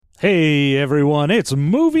Hey everyone, it's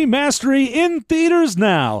Movie Mastery in theaters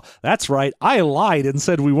now. That's right, I lied and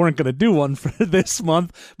said we weren't going to do one for this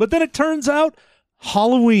month, but then it turns out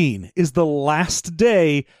Halloween is the last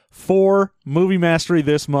day for Movie Mastery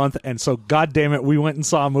this month, and so goddammit, we went and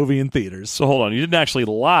saw a movie in theaters. So hold on, you didn't actually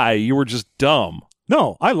lie, you were just dumb.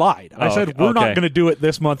 No, I lied. I said we're not okay. going to do it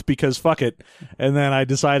this month because fuck it, and then I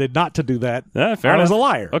decided not to do that. Yeah, fair I was enough. a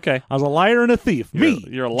liar. Okay. I was a liar and a thief.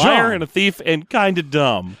 You're a liar John. and a thief and kind of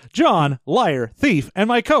dumb. John, liar, thief, and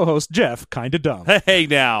my co-host Jeff, kind of dumb. Hey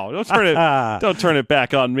now, don't turn it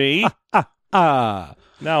back on me. Ah.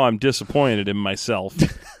 Now I'm disappointed in myself.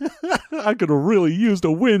 I could have really used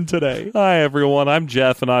a win today. Hi everyone, I'm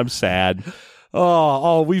Jeff and I'm sad.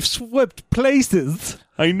 Oh, we've swapped places.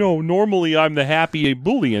 I know, normally I'm the happy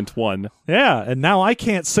ebullient one. Yeah, and now I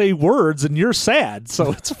can't say words and you're sad,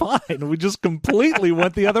 so it's fine. We just completely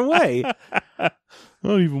went the other way. I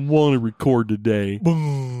don't even want to record today.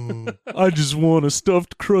 I just want a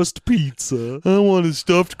stuffed crust pizza. I want a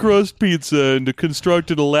stuffed crust pizza and to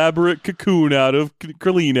construct an elaborate cocoon out of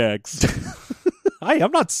Kleenex.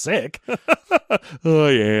 I'm not sick.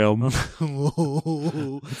 I am.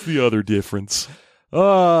 What's the other difference?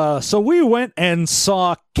 So we went and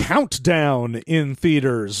saw Countdown in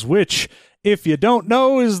theaters, which, if you don't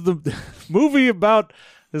know, is the movie about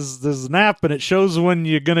there's an app and it shows when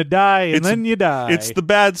you're gonna die and then you die. It's the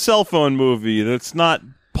bad cell phone movie that's not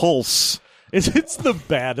Pulse. It's the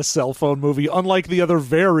bad cell phone movie, unlike the other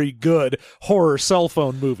very good horror cell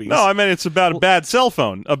phone movies. No, I mean it's about a bad cell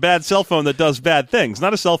phone that does bad things,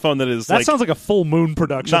 not a cell phone that is that sounds like a Full Moon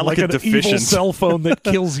production, not like a an deficient evil cell phone that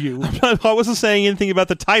kills you. I wasn't saying anything about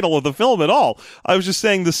the title of the film at all. I was just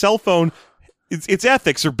saying the cell phone, its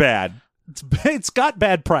ethics are bad. It's got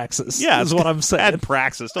bad praxis. Yeah, is what I'm saying. Bad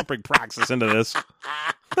praxis. Don't bring praxis into this.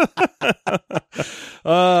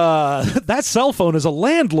 That cell phone is a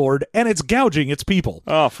landlord and it's gouging its people.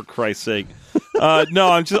 Oh, for Christ's sake.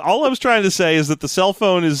 No, all I was trying to say is that the cell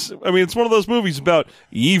phone is, it's one of those movies about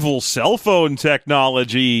evil cell phone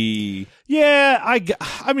technology. Yeah, I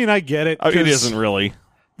get it. It isn't really.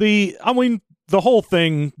 The whole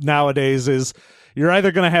thing nowadays is you're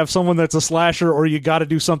either going to have someone that's a slasher or you got to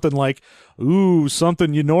do something like,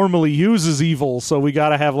 something you normally use is evil, so we got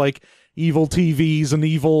to have like evil TVs and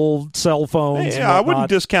evil cell phones. Yeah, I wouldn't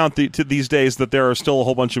discount to these days that there are still a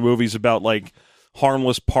whole bunch of movies about like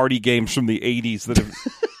harmless party games from the 80s that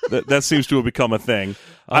have, that seems to have become a thing.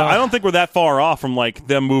 I don't think we're that far off from like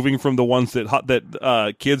them moving from the ones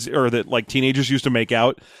that kids or that like teenagers used to make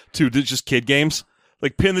out to just kid games.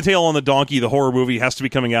 Like Pin the Tail on the Donkey, the horror movie, has to be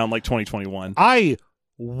coming out in like 2021. I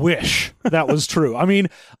wish that was true. I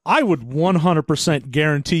would 100%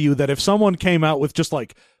 guarantee you that if someone came out with just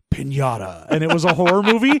like Pinata and it was a horror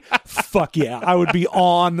movie, fuck yeah, I would be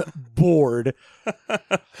on board.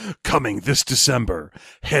 Coming this December,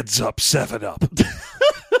 Heads Up 7-Up.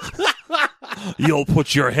 You'll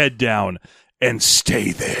put your head down and stay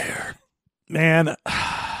there. Man,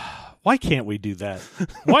 why can't we do that?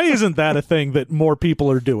 Why isn't that a thing that more people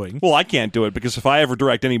are doing? Well, I can't do it because if I ever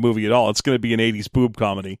direct any movie at all, it's going to be an 80s boob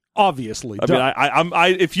comedy. Obviously.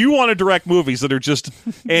 If you want to direct movies that are just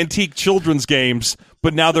antique children's games,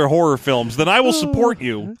 but now they're horror films, then I will support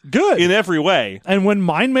you. Good. In every way. And when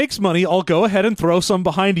mine makes money, I'll go ahead and throw some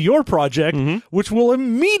behind your project, which will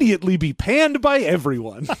immediately be panned by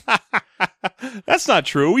everyone. That's not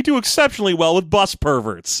true. We do exceptionally well with bus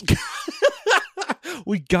perverts.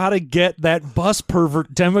 We gotta get that bus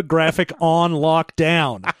pervert demographic on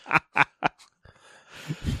lockdown.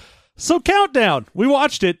 So Countdown, we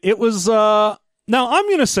watched it. It was, now I'm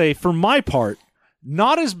gonna say, for my part,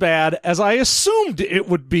 not as bad as I assumed it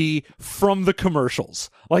would be from the commercials.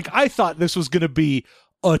 Like, I thought this was gonna be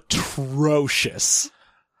atrocious.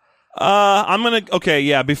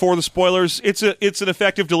 Before the spoilers, it's an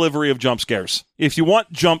effective delivery of jump scares. If you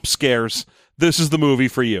want jump scares, this is the movie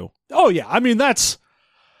for you. Oh yeah, that's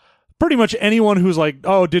pretty much anyone who's like,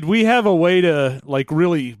 oh, did we have a way to like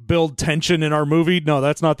really build tension in our movie? No,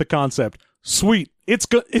 that's not the concept. Sweet. It's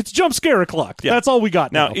good. It's jump scare o'clock. Yeah. That's all we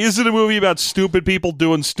got now. Is it a movie about stupid people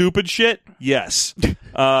doing stupid shit? Yes.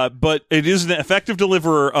 But it is an effective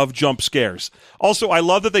deliverer of jump scares. Also, I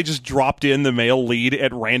love that they just dropped in the male lead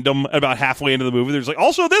at random about halfway into the movie. There's like,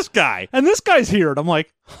 also this guy. And this guy's here. And I'm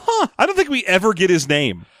like, I don't think we ever get his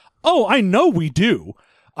name. Oh, I know we do.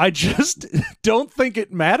 I just don't think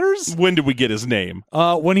it matters. When did we get his name?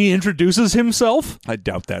 When he introduces himself. I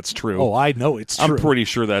doubt that's true. Oh, I know it's true. I'm pretty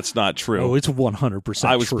sure that's not true. Oh, it's 100% true.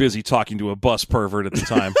 I was busy talking to a bus pervert at the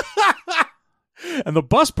time. And the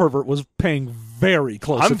bus pervert was paying very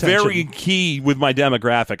close I'm attention. very key with my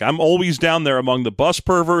demographic. I'm always down there among the bus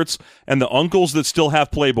perverts and the uncles that still have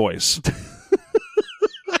Playboys.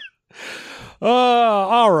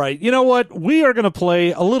 All right. You know what? We are going to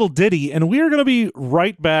play a little ditty, and we are going to be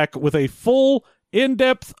right back with a full,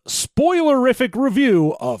 in-depth, spoilerific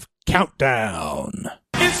review of Countdown.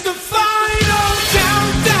 It's the final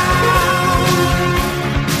countdown.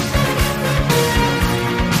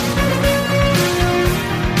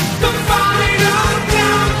 The final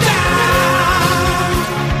countdown.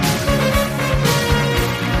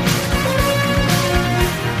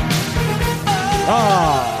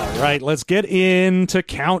 All right, let's get into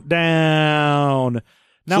Countdown.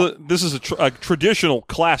 Now, So this is a traditional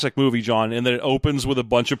classic movie, John, in that it opens with a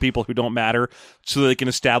bunch of people who don't matter so they can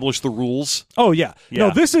establish the rules. oh, yeah. Yeah.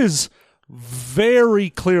 No, this is very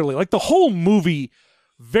clearly, like the whole movie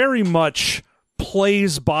very much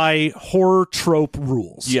plays by horror trope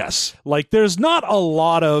rules. Yes. Like, there's not a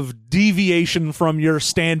lot of deviation from your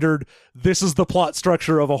standard, this is the plot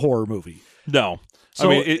structure of a horror movie. No. So, I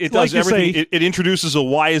mean, it like does you everything. say- It introduces a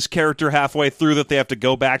wise character halfway through that they have to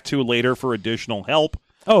go back to later for additional help.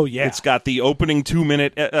 Oh, yeah. It's got the opening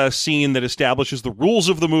 2-minute scene that establishes the rules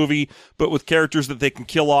of the movie, but with characters that they can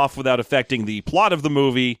kill off without affecting the plot of the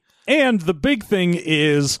movie. And the big thing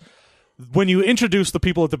is when you introduce the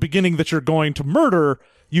people at the beginning that you're going to murder,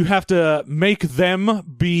 you have to make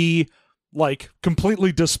them be like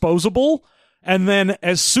completely disposable. And then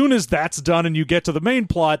as soon as that's done and you get to the main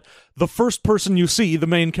plot, the first person you see, the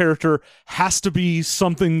main character, has to be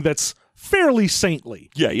something that's fairly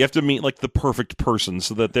saintly. Yeah, you have to meet like the perfect person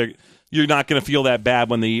so that you're not going to feel that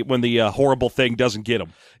bad when the horrible thing doesn't get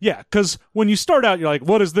them. Yeah, because when you start out, you're like,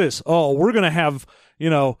 what is this? Oh, we're going to have,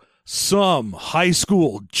 some high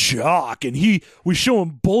school jock, and we show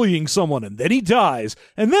him bullying someone, and then he dies.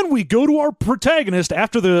 And then we go to our protagonist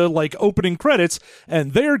after the, opening credits,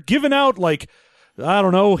 and they're giving out,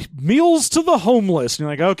 meals to the homeless. And you're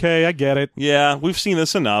like, okay, I get it. Yeah, we've seen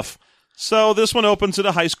this enough. So this one opens at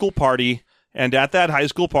a high school party, and at that high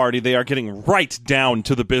school party, they are getting right down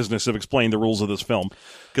to the business of explaining the rules of this film.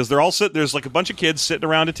 Because they're all there's like a bunch of kids sitting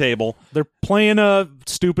around a table. They're playing a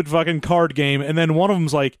stupid fucking card game, and then one of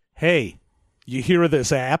them's like, hey, you hear of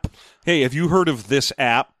this app? Hey, have you heard of this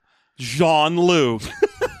app? Jean-Luc.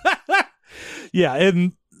 Yeah,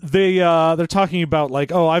 and they're talking about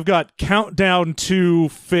I've got Countdown to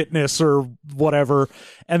Fitness or whatever,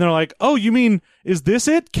 and they're like, oh, you mean is this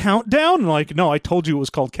it? Countdown? And like, no, I told you it was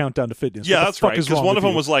called Countdown to Fitness. Yeah, What the that's fuck right. is Because wrong one with of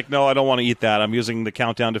them you? was like, no, I don't want to eat that. I'm using the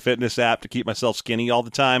Countdown to Fitness app to keep myself skinny all the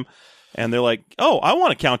time. And they're like, oh, I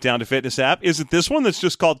want a Countdown to Fitness app. Is it this one that's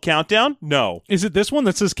just called Countdown? No. Is it this one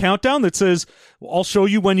that says Countdown that says I'll show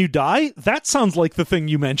you when you die? That sounds like the thing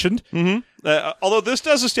you mentioned. Although this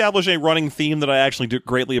does establish a running theme that I actually do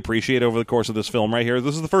greatly appreciate over the course of this film right here.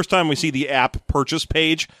 This is the first time we see the app purchase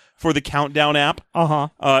page for the Countdown app.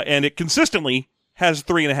 And it consistently has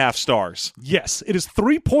 3.5 stars. Yes, it is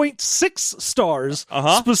 3.6 stars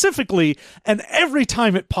Uh-huh. specifically, and every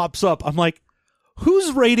time it pops up, I'm like,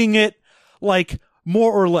 who's rating it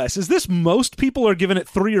more or less? Is this most people are giving it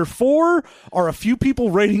 3 or 4? Are a few people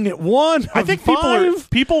rating it 1? I think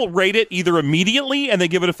people rate it either immediately and they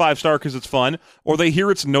give it a 5-star because it's fun, or they hear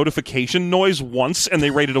its notification noise once and they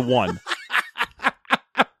rate it a 1.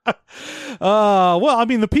 Well, I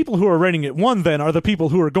mean, the people who are rating it 1 then are the people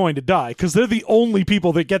who are going to die because they're the only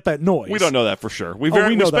people that get that noise. We don't know that for sure. We know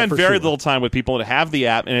that spend for very sure. little time with people that have the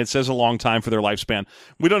app and it says a long time for their lifespan.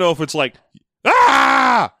 We don't know if it's like,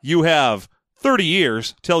 you have 30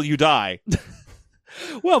 years till you die.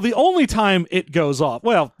 Well, the only time it goes off,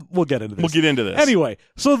 well, we'll get into this. We'll get into this. Anyway,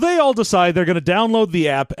 so they all decide they're going to download the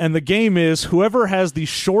app, and the game is whoever has the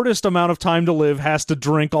shortest amount of time to live has to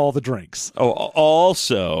drink all the drinks. Oh,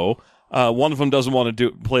 also, one of them doesn't want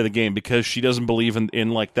to play the game because she doesn't believe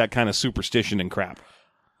in like that kind of superstition and crap.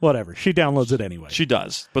 Whatever. She downloads it anyway. She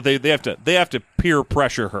does, but they have to peer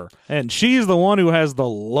pressure her. And she's the one who has the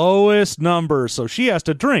lowest number, so she has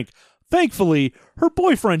to drink. Thankfully, her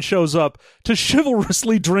boyfriend shows up to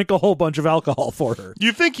chivalrously drink a whole bunch of alcohol for her.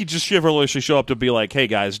 You think he'd just chivalrously show up to be like, hey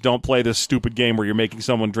guys, don't play this stupid game where you're making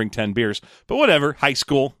someone drink 10 beers. But whatever, high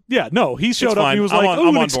school. Yeah, no, he showed up fine. and he was I'm like, on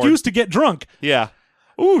an board." excuse to get drunk. Yeah.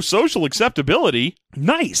 Ooh, social acceptability.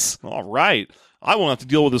 Nice. All right. I won't have to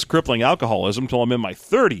deal with this crippling alcoholism until I'm in my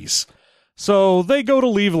 30s. So they go to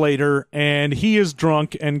leave later, and he is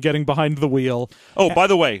drunk and getting behind the wheel. Oh, by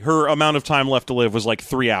the way, her amount of time left to live was like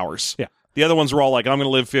 3 hours. Yeah. The other ones were all like, I'm going to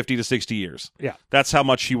live 50 to 60 years. Yeah. That's how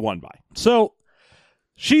much she won by. So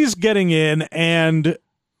she's getting in, and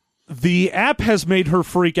the app has made her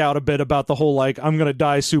freak out a bit about the whole, like, I'm going to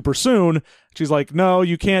die super soon. She's like, no,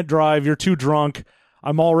 you can't drive. You're too drunk.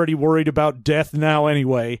 I'm already worried about death now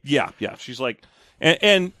anyway. Yeah. She's like,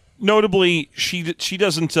 and notably, she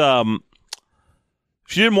doesn't.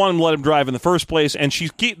 She didn't want him to let him drive in the first place, and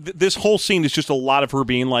this whole scene is just a lot of her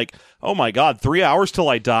being like, "Oh my God, 3 hours till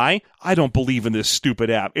I die? I don't believe in this stupid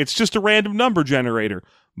app. It's just a random number generator."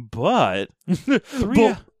 But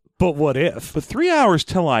but what if? But 3 hours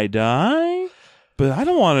till I die? But I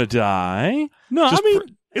don't want to die. No, I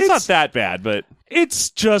mean, it's not that bad, but it's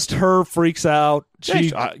just her freaks out.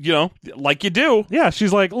 She, like you do. Yeah,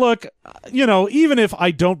 she's like, look, even if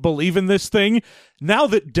I don't believe in this thing, now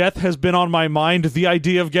that death has been on my mind, the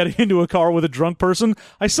idea of getting into a car with a drunk person,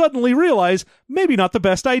 I suddenly realize maybe not the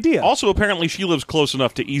best idea. Also, apparently, she lives close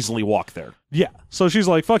enough to easily walk there. Yeah, so she's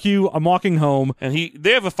like, fuck you, I'm walking home. And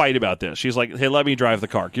they have a fight about this. She's like, hey, let me drive the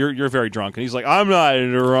car. You're very drunk. And he's like, I'm not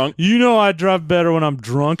drunk. You know I drive better when I'm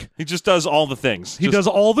drunk. He just does all the things. He does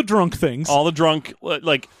all the drunk things. All the drunk,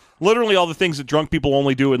 like, literally all the things that drunk people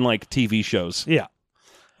only do in, like, TV shows. Yeah.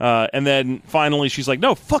 And then finally she's like,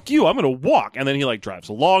 no, fuck you, I'm going to walk. And then he, like, drives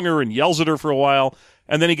along her and yells at her for a while.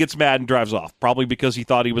 And then he gets mad and drives off, probably because he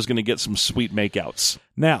thought he was going to get some sweet makeouts.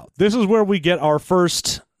 Now, this is where we get our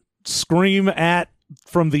first scream at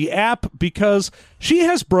from the app, because she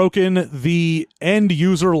has broken the end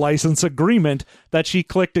user license agreement that she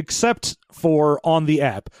clicked accept for on the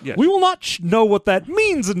app. Yes. We will not know what that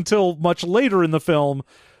means until much later in the film,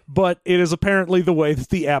 but it is apparently the way that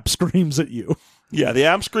the app screams at you. Yeah, the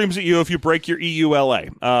app screams at you if you break your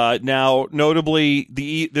EULA. Now, notably,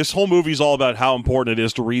 this whole movie is all about how important it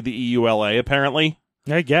is to read the EULA, apparently.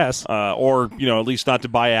 I guess. Or, at least not to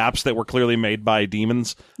buy apps that were clearly made by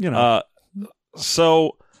demons. And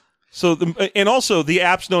also, the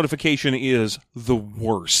app's notification is the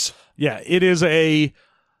worst. Yeah, it is a,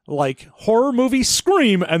 like, horror movie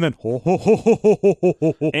scream, and then ho, ho, ho, ho, ho, ho,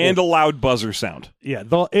 ho, ho. And a loud buzzer sound. Yeah,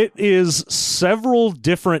 it is several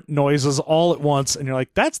different noises all at once, and you're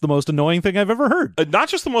like, that's the most annoying thing I've ever heard. Not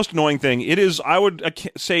just the most annoying thing, it is, I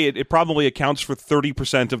would say it probably accounts for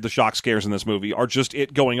 30% of the shock scares in this movie are just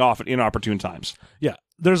it going off at inopportune times. Yeah,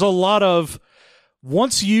 there's a lot of,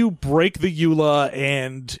 once you break the EULA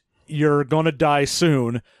and you're going to die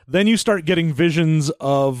soon, then you start getting visions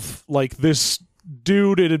of, like, this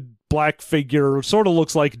dude in a black figure, sort of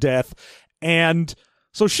looks like death, and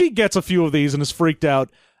so she gets a few of these and is freaked out,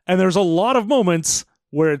 and there's a lot of moments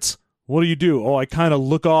where it's, what do? Oh, I kind of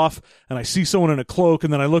look off, and I see someone in a cloak,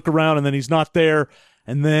 and then I look around, and then he's not there,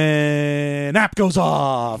 and then app goes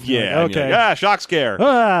off. Yeah, like, okay. Yeah, shock scare.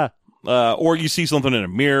 Ah. Or you see something in a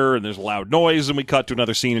mirror, and there's a loud noise, and we cut to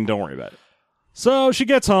another scene, and don't worry about it. So she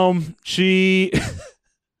gets home. She,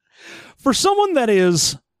 for someone that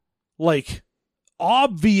is, like,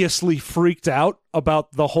 obviously freaked out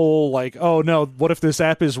about the whole, like, oh no, what if this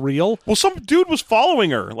app is real? Well, some dude was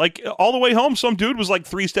following her. Like, all the way home, some dude was, like,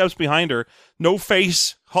 3 steps behind her. No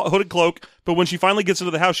face, hooded cloak. But when she finally gets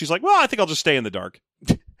into the house, she's like, well, I think I'll just stay in the dark.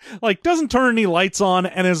 Like, doesn't turn any lights on,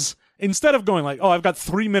 and is, instead of going like, oh, I've got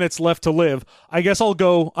 3 minutes left to live, I guess I'll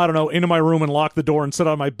go, I don't know, into my room and lock the door and sit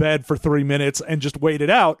on my bed for 3 minutes and just wait it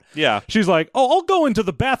out. Yeah. She's like, oh, I'll go into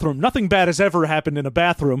the bathroom. Nothing bad has ever happened in a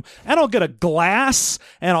bathroom. And I'll get a glass,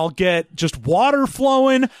 and I'll get just water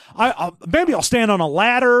flowing. Maybe I'll stand on a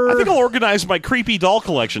ladder. I think I'll organize my creepy doll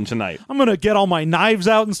collection tonight. I'm going to get all my knives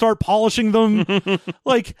out and start polishing them.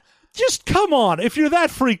 Like, just come on. If you're that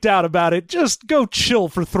freaked out about it, just go chill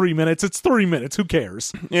for 3 minutes. It's 3 minutes. Who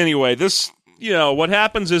cares? Anyway, this, what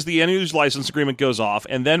happens is the end user license agreement goes off,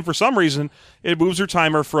 and then for some reason, it moves her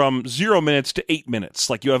timer from 0 minutes to 8 minutes.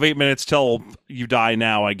 Like, you have 8 minutes till you die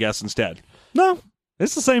now, I guess, instead. No,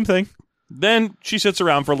 it's the same thing. Then she sits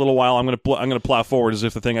around for a little while. I'm gonna plow forward as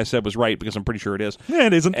if the thing I said was right, because I'm pretty sure it is. Yeah,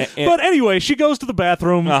 it isn't. But anyway, she goes to the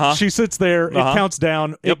bathroom. She sits there. It counts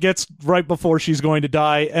down. Yep. It gets right before she's going to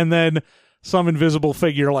die, and then some invisible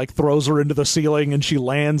figure, like, throws her into the ceiling, and she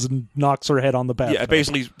lands and knocks her head on the bathtub. Yeah,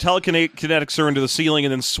 basically telekinetics her into the ceiling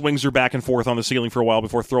and then swings her back and forth on the ceiling for a while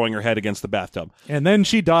before throwing her head against the bathtub. And then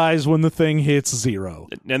she dies when the thing hits 0.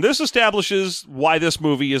 And this establishes why this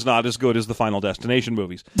movie is not as good as the Final Destination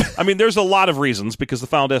movies. I mean, there's a lot of reasons, because the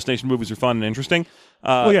Final Destination movies are fun and interesting.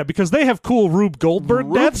 Well, yeah, because they have cool Rube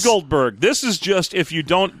Goldberg deaths. Rube Goldberg. This is just, if you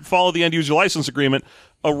don't follow the end-user license agreement,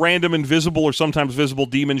 a random invisible or sometimes visible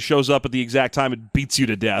demon shows up at the exact time it beats you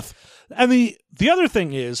to death. And the other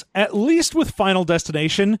thing is, at least with Final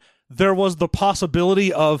Destination, there was the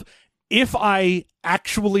possibility of, if I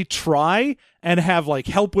actually try and have, like,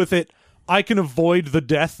 help with it, I can avoid the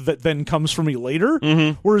death that then comes for me later.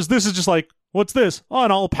 Mm-hmm. Whereas this is just like, What's this? Oh,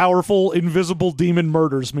 an all-powerful, invisible demon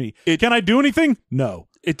murders me. Can I do anything? No.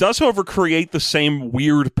 It does, however, create the same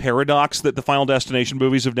weird paradox that the Final Destination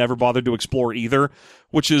movies have never bothered to explore either,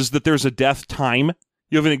 which is that there's a death time.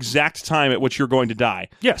 You have an exact time at which you're going to die.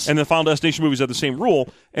 Yes. And the Final Destination movies have the same rule.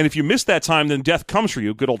 And if you miss that time, then death comes for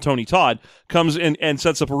you. Good old Tony Todd comes in and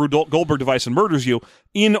sets up a Rube Goldberg device and murders you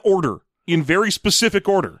in order, in very specific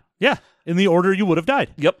order. Yeah, in the order you would have died.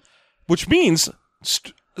 Yep. Which means,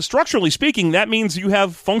 structurally speaking, that means you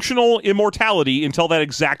have functional immortality until that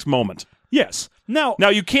exact moment. Yes. Now,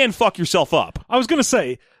 you can fuck yourself up. I was going to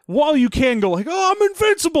say, while you can go like, oh, I'm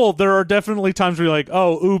invincible, there are definitely times where you're like,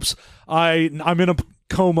 oh, oops, I'm in a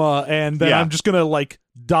coma, and then I'm just going to, like,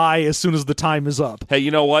 die as soon as the time is up. Hey,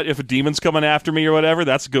 you know what? If a demon's coming after me or whatever,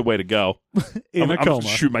 that's a good way to go. I'm I'm gonna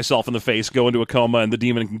shoot myself in the face, go into a coma, and the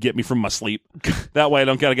demon can get me from my sleep. That way I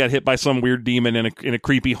don't gotta get hit by some weird demon in a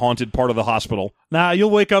creepy, haunted part of the hospital. Nah,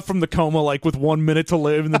 you'll wake up from the coma, like, with 1 minute to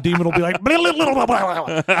live, and the demon will be like,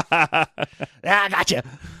 I gotcha.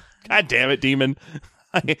 God damn it, demon.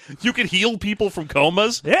 You can heal people from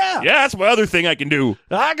comas? Yeah. Yeah, that's my other thing I can do.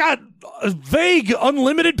 I got vague,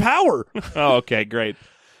 unlimited power. Oh, okay, great.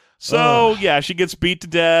 So, yeah, she gets beat to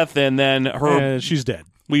death, and then she's dead.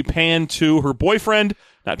 We pan to her boyfriend.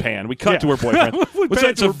 Not pan. We cut to her boyfriend.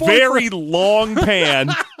 It's a her very long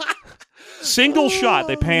pan. Single shot.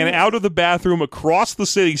 They pan out of the bathroom across the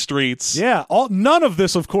city streets. Yeah, none of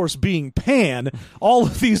this, of course, being pan. All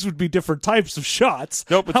of these would be different types of shots.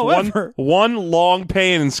 Nope, it's However, one long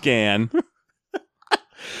pan and scan.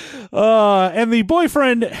 and the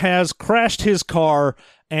boyfriend has crashed his car,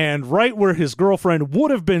 and right where his girlfriend would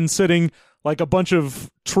have been sitting, like a bunch of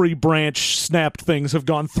tree branch snapped things have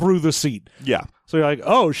gone through the seat. Yeah. So you're like,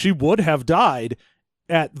 oh, she would have died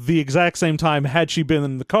at the exact same time had she been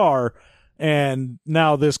in the car. And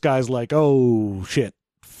now this guy's like, oh, shit,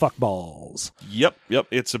 fuck balls. Yep.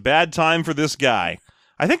 It's a bad time for this guy.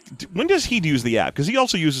 I think, when does he use the app? Because he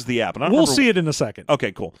also uses the app. And We'll see it in a second.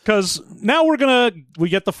 Okay, cool. Because now we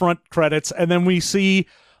get the front credits, and then we see,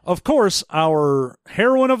 of course, our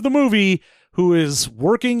heroine of the movie, who is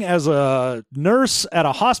working as a nurse at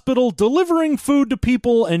a hospital, delivering food to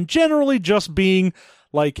people, and generally just being,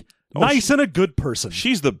 like, nice and a good person.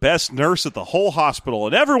 She's the best nurse at the whole hospital,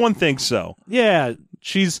 and everyone thinks so. Yeah,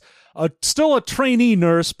 she's still a trainee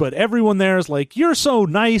nurse, but everyone there is like, you're so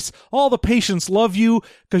nice. All the patients love you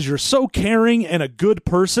because you're so caring and a good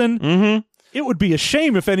person. Mm-hmm. It would be a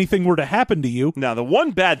shame if anything were to happen to you. Now, the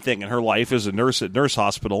one bad thing in her life as a nurse at Nurse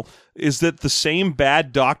Hospital is that the same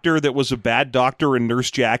bad doctor that was a bad doctor in Nurse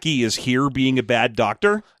Jackie is here being a bad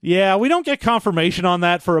doctor. Yeah, we don't get confirmation on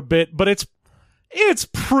that for a bit, but it's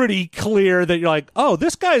pretty clear that you're like, oh,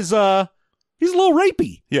 this guy's he's a little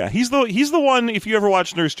rapey. Yeah, he's the one, if you ever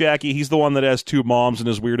watch Nurse Jackie, he's the one that has two moms and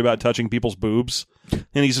is weird about touching people's boobs.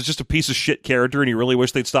 And he's just a piece of shit character, and you really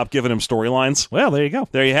wish they'd stop giving him storylines. Well, there you go.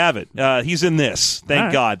 There you have it. He's in this.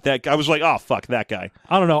 Thank God. I was like, oh, fuck, that guy.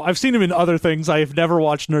 I don't know. I've seen him in other things. I have never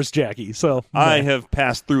watched Nurse Jackie, so... I have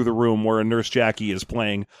passed through the room where a Nurse Jackie is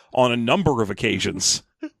playing on a number of occasions.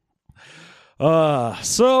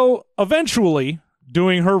 So, eventually,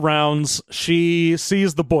 doing her rounds, she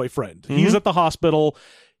sees the boyfriend. Mm-hmm. He's at the hospital.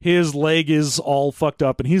 His leg is all fucked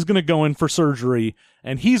up, and he's going to go in for surgery,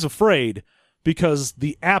 and he's afraid because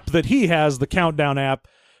the app that he has, the Countdown app,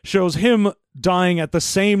 shows him dying at the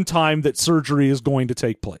same time that surgery is going to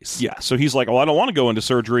take place. Yeah, so he's like, oh, I don't want to go into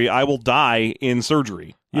surgery. I will die in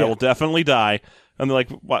surgery. Yeah. I will definitely die. And they're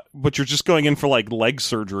like, what? But you're just going in for, like, leg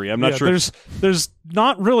surgery. I'm not sure. There's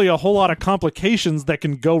not really a whole lot of complications that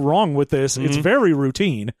can go wrong with this. Mm-hmm. It's very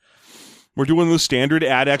routine. We're doing the standard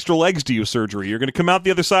add extra legs to you surgery. You're going to come out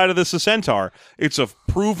the other side of this a centaur. It's a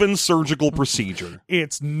proven surgical procedure.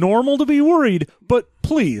 It's normal to be worried, but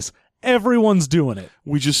please, everyone's doing it.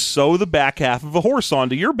 We just sew the back half of a horse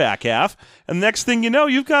onto your back half, and the next thing you know,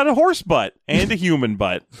 you've got a horse butt and a human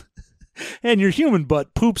butt. And your human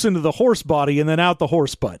butt poops into the horse body and then out the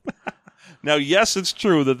horse butt. Now, yes, it's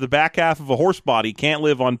true that the back half of a horse body can't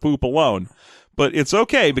live on poop alone. But it's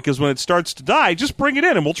okay, because when it starts to die, just bring it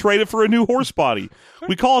in and we'll trade it for a new horse body.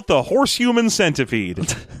 We call it the horse-human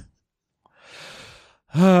centipede.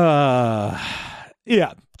 Yeah.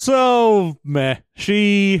 So, meh.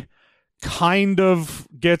 She kind of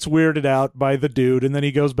gets weirded out by the dude, and then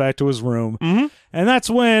he goes back to his room. Mm-hmm. And that's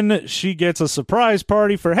when she gets a surprise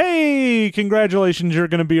party for, hey, congratulations, you're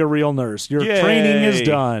going to be a real nurse. Your training is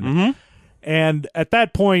done. Mm-hmm. And at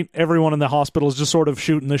that point, everyone in the hospital is just sort of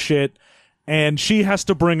shooting the shit. And she has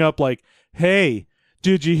to bring up, like, hey,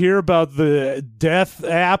 did you hear about the death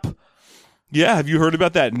app? Yeah, have you heard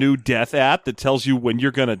about that new death app that tells you when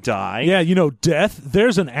you're going to die? Yeah, death.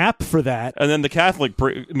 There's an app for that. And then the Catholic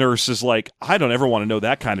nurse is like, I don't ever want to know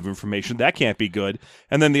that kind of information. That can't be good.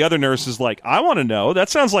 And then the other nurse is like, I want to know. That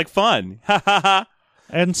sounds like fun. Ha ha ha.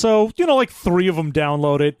 And so, like 3 of them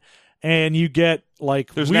download it, and you get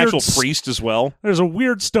like There's an weird actual priest as well. There's a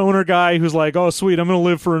weird stoner guy who's like, oh, sweet, I'm going to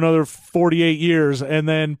live for another 48 years. And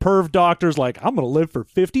then perv doctor's like, I'm going to live for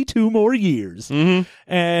 52 more years. Mm-hmm.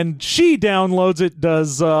 And she downloads it,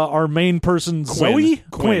 does our main person, Zoe?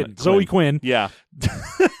 Quinn. Zoe Quinn. Yeah.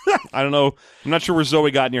 I don't know. I'm not sure where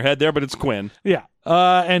Zoe got in your head there, but it's Quinn. Yeah.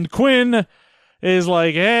 And Quinn is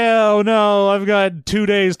like, hell no, I've got 2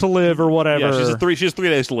 days to live or whatever. Yeah, she has 3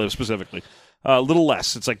 days to live specifically. A little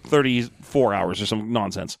less. It's like 34 hours or some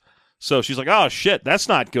nonsense. So she's like, oh, shit, that's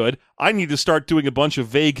not good. I need to start doing a bunch of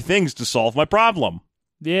vague things to solve my problem.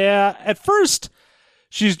 Yeah, at first,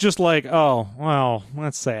 she's just like, oh, well,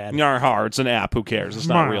 that's sad. It's an app. Who cares? It's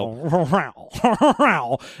not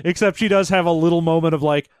real. Except she does have a little moment of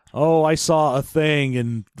like, oh, I saw a thing,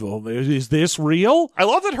 and is this real? I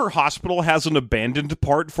love that her hospital has an abandoned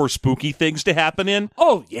part for spooky things to happen in.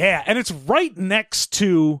 Oh, yeah, and it's right next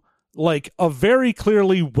to like a very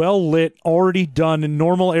clearly well lit, already done in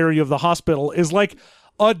normal area of the hospital is like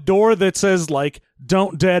a door that says like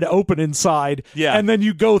 "Don't Dead" open inside. Yeah. And then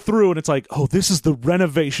you go through and it's like, oh, this is the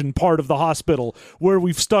renovation part of the hospital where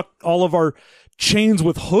we've stuck all of our chains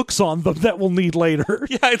with hooks on them that we'll need later.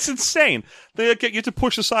 Yeah, it's insane. They get you to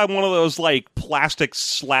push aside one of those like plastic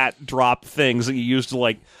slat drop things that you use to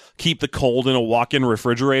like keep the cold in a walk-in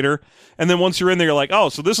refrigerator. And then once you're in there, you're like, oh,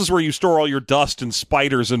 so this is where you store all your dust and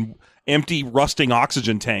spiders and empty rusting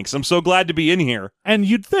oxygen tanks. I'm so glad to be in here. And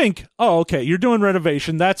you'd think, oh, okay, you're doing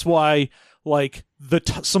renovation. That's why like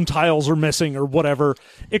some tiles are missing or whatever.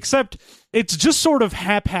 Except it's just sort of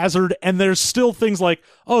haphazard, and there's still things like,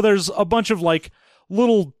 oh, there's a bunch of like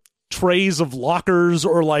little trays of lockers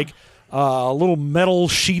or like little metal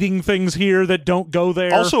sheeting things here that don't go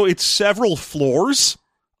there. Also, it's several floors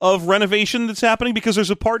of renovation that's happening because there's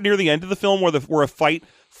a part near the end of the film where a fight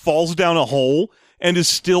falls down a hole and is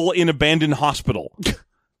still in abandoned hospital.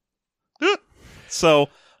 So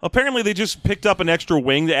apparently they just picked up an extra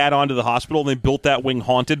wing to add on to the hospital, and they built that wing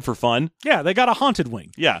haunted for fun. Yeah, they got a haunted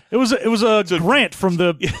wing. Yeah. It was a grant from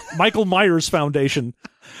the Michael Myers Foundation.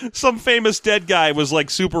 Some famous dead guy was like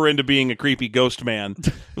super into being a creepy ghost man.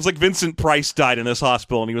 It was like Vincent Price died in this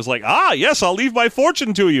hospital, and he was like, ah, yes, I'll leave my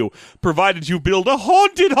fortune to you, provided you build a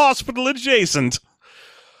haunted hospital adjacent.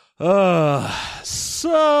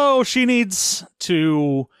 So she needs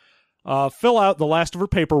to fill out the last of her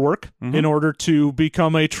paperwork in order to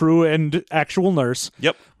become a true and actual nurse.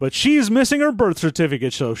 Yep. But she's missing her birth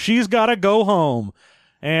certificate, so she's got to go home.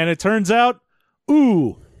 And it turns out,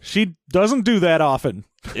 she doesn't do that often.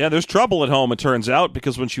 Yeah, there's trouble at home, it turns out,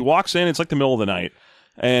 because when she walks in, it's like the middle of the night.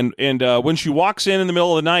 And when she walks in the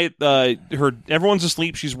middle of the night, everyone's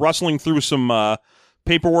asleep. She's rustling through some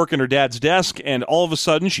paperwork in her dad's desk, and all of a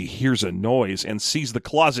sudden she hears a noise and sees the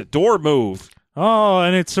closet door move. Oh,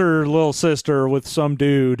 and it's her little sister with some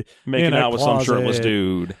dude Making in a out with some closet. shirtless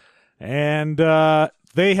dude. And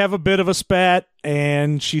they have a bit of a spat,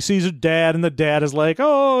 and she sees her dad, and the dad is like,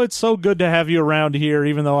 oh, it's so good to have you around here,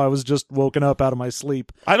 even though I was just woken up out of my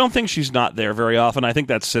sleep. I don't think she's not there very often. I think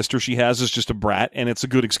that sister she has is just a brat, and it's a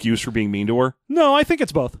good excuse for being mean to her. No, I think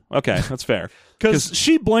it's both. Okay, that's fair. Because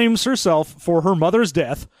she blames herself for her mother's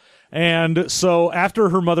death, and so after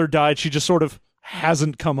her mother died, she just sort of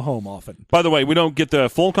hasn't come home often. By the way, we don't get the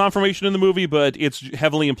full confirmation in the movie, but it's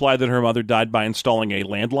heavily implied that her mother died by installing a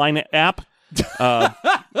landline app.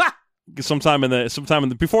 Sometime in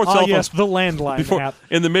the before cell phones, yes, the landline app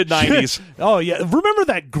in the mid-90s. Oh yeah, remember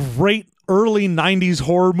that great early 90s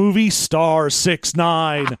horror movie Star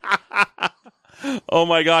 6-9? Oh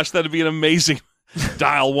my gosh, that'd be an amazing.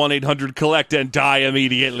 Dial 1-800-COLLECT and die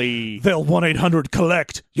immediately. They'll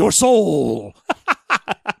 1-800-COLLECT your soul.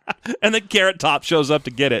 And then Carrot Top shows up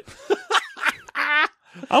to get it.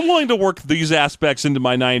 I'm willing to work these aspects into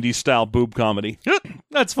my 90s style boob comedy.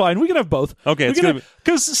 That's fine. We can have both. Okay, it's gonna be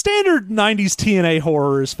because standard 90s TNA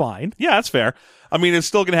horror is fine. Yeah, that's fair. I mean, it's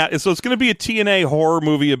still gonna have. So it's gonna be a TNA horror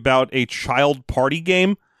movie about a child party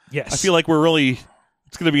game. Yes, I feel like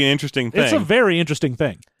it's gonna be an interesting thing. It's a very interesting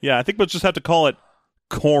thing. Yeah, I think we'll just have to call it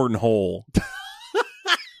Cornhole.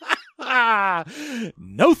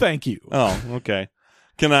 No, thank you. Oh, okay.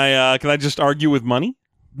 Can I just argue with money?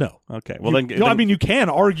 No. Okay. Well, I mean, you can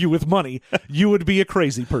argue with money. You would be a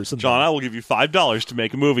crazy person. John, I will give you $5 to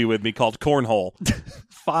make a movie with me called Cornhole.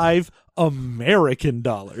 5 American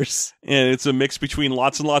dollars. And it's a mix between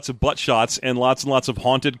lots and lots of butt shots and lots of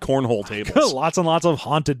haunted cornhole tables. Lots and lots of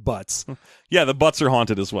haunted butts. Yeah, the butts are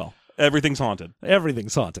haunted as well. Everything's haunted.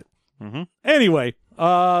 Everything's haunted. Mm-hmm. Anyway,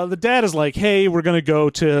 the dad is like, hey, we're going to go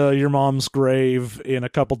to your mom's grave in a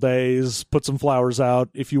couple days, put some flowers out.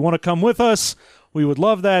 If you want to come with us, we would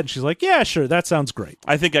love that. And she's like, yeah, sure, that sounds great.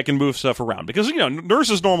 I think I can move stuff around because,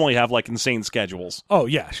 nurses normally have like insane schedules. Oh,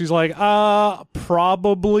 yeah. She's like,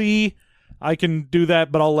 probably I can do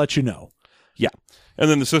that, but I'll let you know. Yeah. And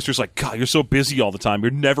then the sister's like, God, you're so busy all the time. You're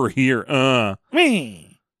never here.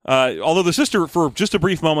 Me. Although the sister, for just a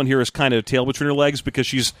brief moment here, is kind of tail between her legs because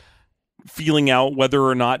she's feeling out whether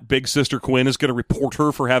or not Big Sister Quinn is going to report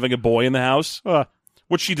her for having a boy in the house,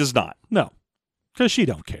 which she does not. No, because she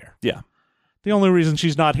don't care. Yeah. The only reason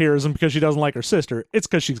she's not here isn't because she doesn't like her sister. It's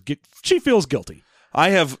because she feels guilty. I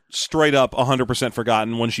have straight up 100%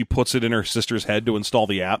 forgotten when she puts it in her sister's head to install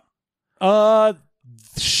the app.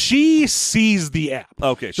 She sees the app.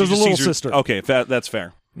 Okay. She's a little sister. Okay, that's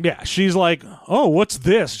fair. Yeah, she's like, oh, what's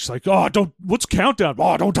this? She's like, oh, what's Countdown?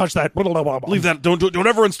 Oh, don't touch that. Leave that. Don't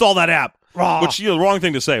ever install that app. Ah. Which, the wrong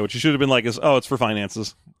thing to say, which you should have been like is, oh, it's for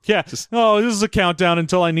finances. Yeah. Oh, this is a countdown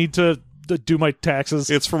until I need to do my taxes.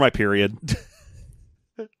 It's for my period.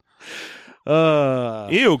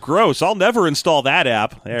 Ew, gross. I'll never install that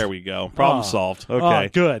app. There we go. Problem solved. Okay.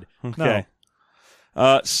 Good. Okay.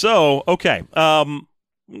 No.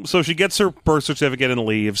 So she gets her birth certificate and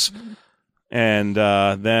leaves. And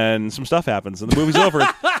then some stuff happens, and the movie's over.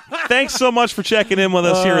 Thanks so much for checking in with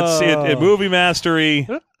us here at Movie Mastery.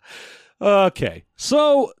 Okay,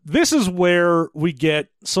 so this is where we get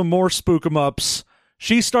some more spook-em-ups.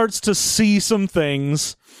 She starts to see some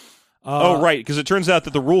things. Right, because it turns out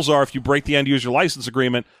that the rules are if you break the end-user license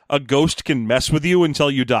agreement, a ghost can mess with you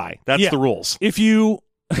until you die. That's the rules. If you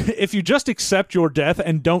just accept your death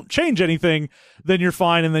and don't change anything, then you're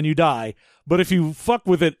fine and then you die. But if you fuck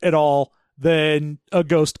with it at all, then a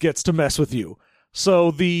ghost gets to mess with you. So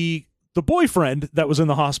the boyfriend that was in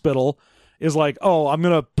the hospital is like, oh, I'm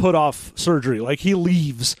going to put off surgery. Like, he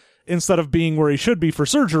leaves instead of being where he should be for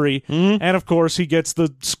surgery. Mm-hmm. And, of course, he gets the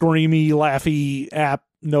screamy, laughy app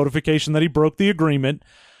notification that he broke the agreement.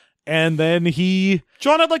 And then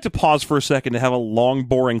John, I'd like to pause for a second to have a long,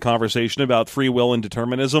 boring conversation about free will and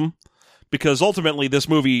determinism. Because ultimately, this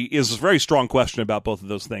movie is a very strong question about both of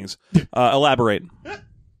those things. Elaborate.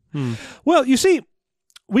 Well, you see,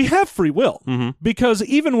 we have free will because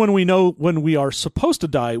even when we know when we are supposed to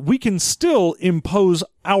die, we can still impose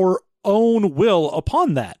our own will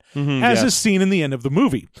upon that, as is seen in the end of the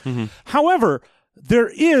movie. However, there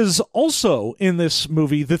is also in this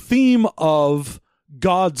movie the theme of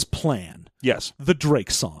God's plan. Yes. The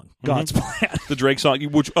Drake song. God's plan. The Drake song,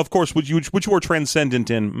 which of course, which you were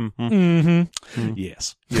transcendent in.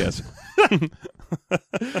 Yes. Yes.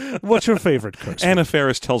 What's your favorite curse? Anna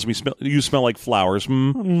Faris tells me you smell like flowers.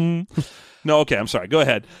 No, okay, I'm sorry. Go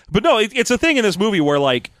ahead. But no, it's a thing in this movie where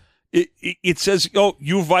like it says, oh,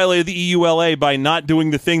 you violated the EULA by not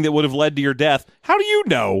doing the thing that would have led to your death. How do you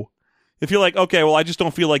know? If you're like, okay, well, I just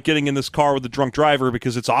don't feel like getting in this car with a drunk driver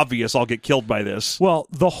because it's obvious I'll get killed by this. Well,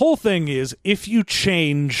 the whole thing is if you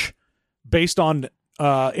change based on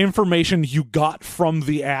information you got from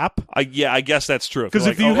the app. I guess that's true. Because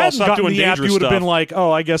if you hadn't gotten the app, you would have been like,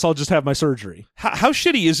 oh, I guess I'll just have my surgery. How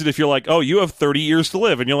shitty is it if you're like, oh, you have 30 years to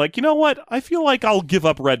live, and you're like, you know what? I feel like I'll give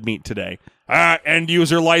up red meat today. End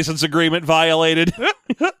user license agreement violated.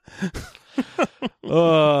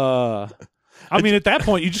 I mean, at that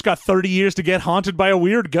point, you just got 30 years to get haunted by a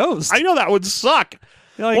weird ghost. I know that would suck.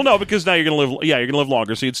 Like, well, no, because now you're going to live. Yeah, you're going to live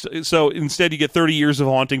longer. So instead, you get 30 years of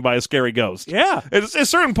haunting by a scary ghost. Yeah. At a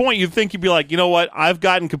certain point, you'd think you'd be like, you know what? I've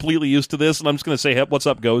gotten completely used to this, and I'm just going to say, hey, what's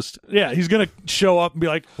up, ghost? Yeah, he's going to show up and be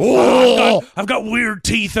like, oh, I've got weird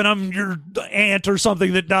teeth, and I'm your aunt or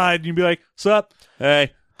something that died. And you'd be like, sup?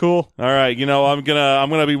 Hey. Cool. All right. You know, I'm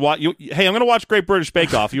gonna be hey, I'm gonna watch Great British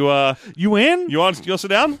Bake Off. You you in? You want to sit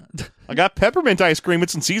down? I got peppermint ice cream.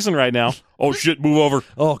 It's in season right now. Oh shit! Move over.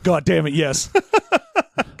 Oh god damn it! Yes.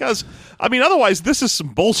 Because I mean, otherwise this is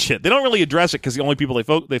some bullshit. They don't really address it because the only people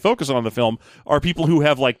they focus on the film are people who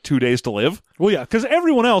have like 2 days to live. Well, yeah, because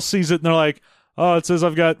everyone else sees it and they're like, oh, it says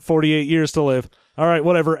I've got 48 years to live. All right,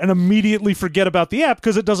 whatever, and immediately forget about the app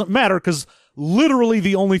because it doesn't matter because literally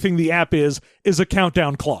the only thing the app is a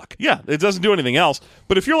countdown clock. Yeah, it doesn't do anything else.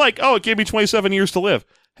 But if you're like, oh, it gave me 27 years to live.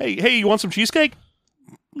 Hey, you want some cheesecake?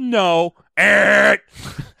 No.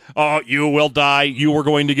 Oh, you will die. You were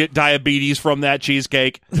going to get diabetes from that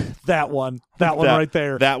cheesecake. That one right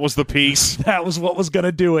there. That was the piece. That was what was going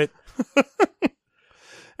to do it.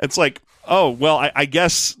 It's like, Oh, well, I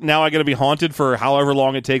guess now I'm going to be haunted for however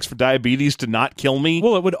long it takes for diabetes to not kill me.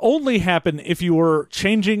 Well, it would only happen if you were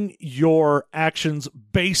changing your actions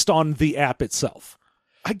based on the app itself.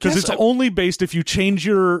 I Because it's only based if you change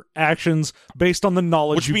your actions based on the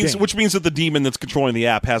knowledge which means that the demon that's controlling the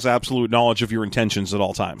app has absolute knowledge of your intentions at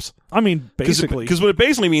all times. I mean, basically. Because what it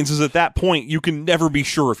basically means is at that point you can never be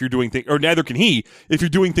sure if you're doing things, or neither can he, if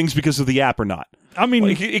you're doing things because of the app or not. I mean,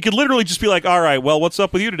 Like, it could literally just be like, all right, well, what's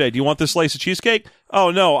up with you today? Do you want this slice of cheesecake?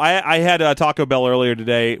 Oh, no, I had a Taco Bell earlier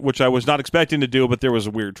today, which I was not expecting to do, but there was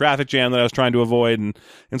a weird traffic jam that I was trying to avoid, and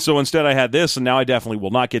so instead I had this, and now I definitely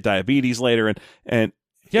will not get diabetes later, and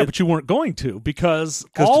yeah, but you weren't going to, because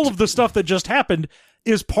all of the stuff that just happened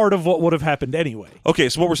is part of what would have happened anyway. Okay,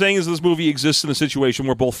 so what we're saying is this movie exists in a situation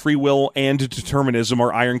where both free will and determinism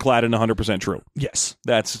are ironclad and 100% true. Yes.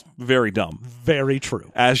 That's very dumb. Very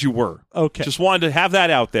true. As you were. Okay. Just wanted to have that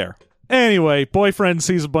out there. Anyway, boyfriend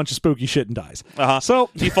sees a bunch of spooky shit and dies. So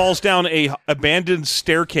he falls down a abandoned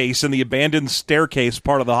staircase in the abandoned staircase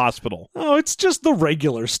part of the hospital. Oh, it's just the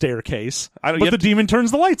regular staircase. I don't- But you the have to- demon turns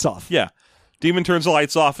the lights off. Yeah. Demon turns the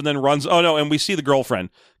lights off and then runs. Oh, no, and we see the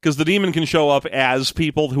girlfriend. Because the demon can show up as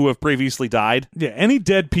people who have previously died. Yeah, any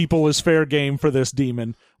dead people is fair game for this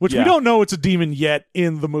demon, which we Yeah. don't know it's a demon yet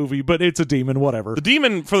in the movie, but it's a demon, whatever. The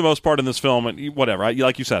demon, for the most part in this film, and whatever,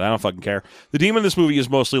 like you said, I don't fucking care. The demon in this movie is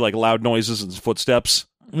mostly like loud noises and footsteps.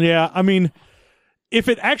 Yeah, I mean, if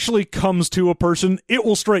it actually comes to a person, it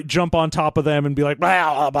will straight jump on top of them and be like,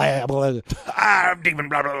 blah, blah, blah, I'm demon,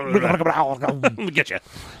 blah, blah, blah, blah. Let me get you.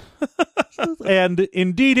 and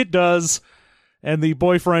indeed it does. And the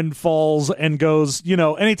boyfriend falls and goes,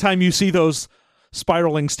 anytime you see those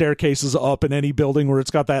spiraling staircases up in any building where it's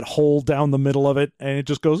got that hole down the middle of it, and it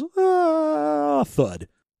just goes, thud,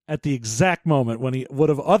 at the exact moment when he would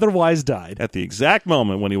have otherwise died. At the exact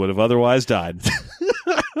moment when he would have otherwise died.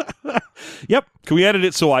 Yep. Can we edit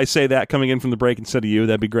it so I say that coming in from the break instead of you?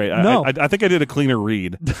 That'd be great. No. I think I did a cleaner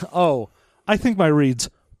read. Oh, I think my read's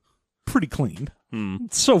pretty clean.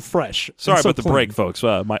 It's so fresh. and Sorry so about the clean. break, folks.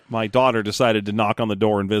 My daughter decided to knock on the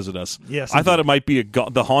door and visit us. Yes, I thought it might be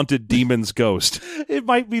the haunted demon's ghost. It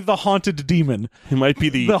might be the haunted demon. It might be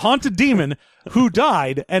the haunted demon who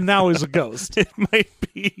died and now is a ghost. it might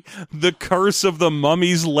be the curse of the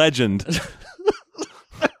mummy's legend.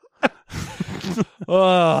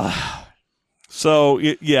 So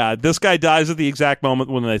yeah, this guy dies at the exact moment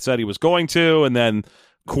when they said he was going to, and then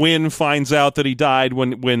Quinn finds out that he died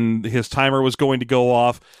when his timer was going to go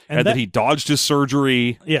off, and that he dodged his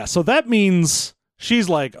surgery. Yeah, so that means she's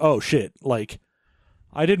like, oh shit, like,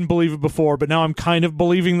 I didn't believe it before, but now I'm kind of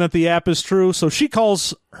believing that the app is true. So she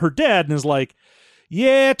calls her dad and is like,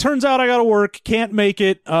 yeah, turns out I gotta work, can't make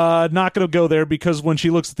it, not gonna go there, because when she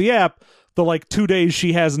looks at the app, the 2 days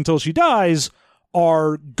she has until she dies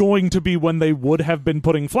are going to be when they would have been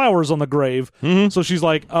putting flowers on the grave. So she's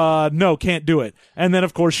like, no, can't do it. And then,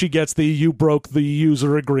 of course, she gets the you broke the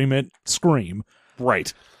user agreement scream.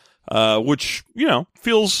 Right. Which,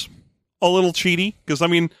 feels a little cheaty, because, I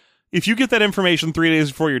mean, if you get that information 3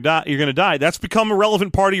 days before you're going to die, that's become a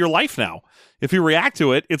relevant part of your life now. If you react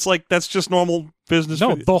to it, it's like that's just normal business.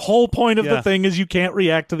 No, the whole point of Yeah. the thing is you can't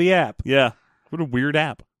react to the app. Yeah. What a weird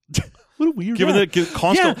app. What a weird Given app. that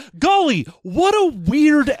constant... Yeah, golly, what a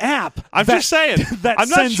weird app. I'm just saying. That I'm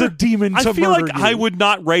not sends sure. a demon to I feel murder like you. I would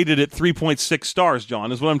not rate it at 3.6 stars,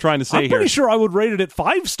 John, is what I'm trying to say I'm here. pretty sure I would rate it at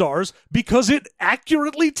 5 stars because it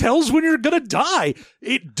accurately tells when you're going to die.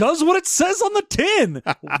 It does what it says on the tin.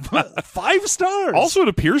 5 stars. Also, it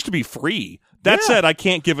appears to be free. That Yeah. said, I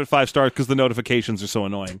can't give it 5 stars because the notifications are so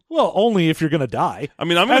annoying. Well, only if you're going to die. I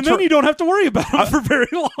mean, I'm going And to then you don't have to worry about them for very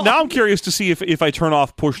long. Now I'm curious to see if I turn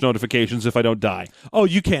off push notifications if I don't die. Oh,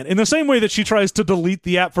 you can. In the same way that she tries to delete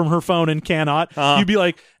the app from her phone and cannot, you'd be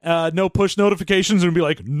like, no push notifications, and be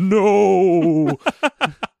like, no.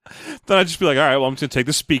 Then I'd just be like, all right, well, I'm just going to take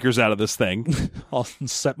the speakers out of this thing. I'll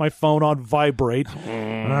set my phone on vibrate.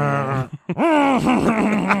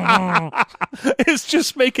 It's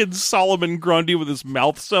just making Solomon Grundy with his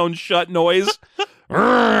mouth sewn shut noise. You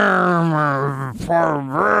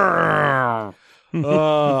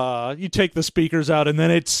take the speakers out, and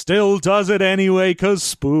then it still does it anyway, because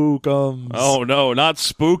spookums. Oh, no, not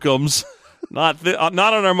spookums. Not on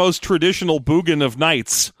our most traditional boogan of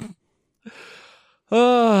nights.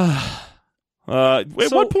 At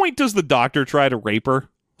what point does the doctor try to rape her?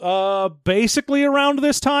 Basically around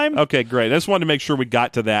this time. Okay, great. I just wanted to make sure we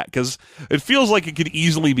got to that, because it feels like it could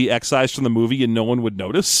easily be excised from the movie and no one would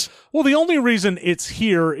notice. Well, the only reason it's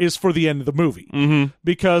here is for the end of the movie.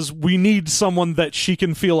 Because we need someone that she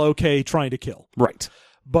can feel okay trying to kill. Right.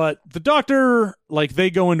 But the doctor, like, they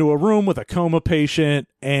go into a room with a coma patient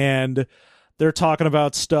and they're talking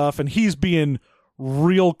about stuff, and he's being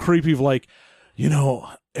real creepy, like, you know,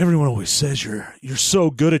 everyone always says you're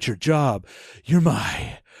so good at your job. You're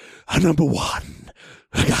my number one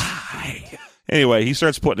guy. Anyway, he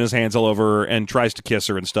starts putting his hands all over her and tries to kiss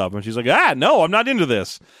her and stuff. And she's like, no, I'm not into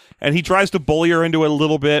this. And he tries to bully her into it a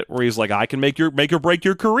little bit, where he's like, I can make or break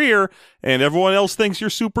your career, and everyone else thinks you're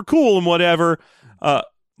super cool and whatever.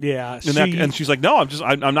 Yeah. And she's like, no,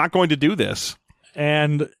 I'm not going to do this.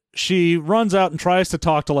 And she runs out and tries to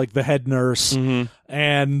talk to, like, the head nurse. Mm-hmm.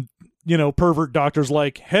 And, you know, pervert doctor's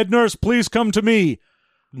like, head nurse, please come to me.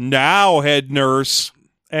 Now, head nurse.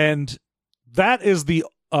 And that is the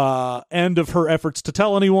end of her efforts to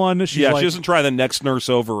tell anyone. She's She like, doesn't try the next nurse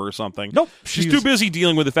over or something. Nope. She's too busy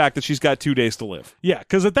dealing with the fact that she's got 2 days to live. Yeah,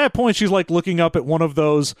 because at that point, she's like looking up at one of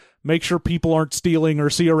those make sure people aren't stealing or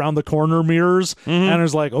see around the corner mirrors. And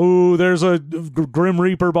is like, oh, there's a Grim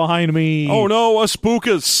Reaper behind me. Oh, no, a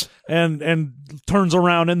spookus. And turns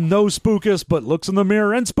around and no spookus, but looks in the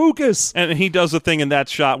mirror and spookus. And he does the thing in that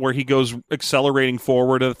shot where he goes accelerating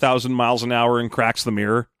forward at 1,000 miles an hour and cracks the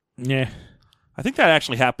mirror. Yeah. I think that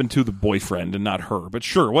actually happened to the boyfriend and not her, but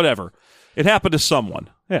sure, whatever. It happened to someone.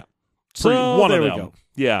 Yeah. So one there of we them. go.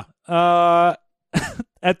 Yeah.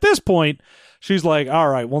 At this point, she's like, all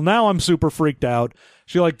right, well, now I'm super freaked out.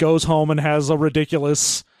 She, like, goes home and has a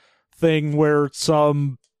ridiculous thing where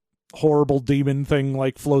some horrible demon thing,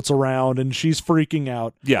 like, floats around, and she's freaking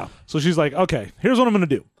out. Yeah. So she's like, okay, here's what I'm going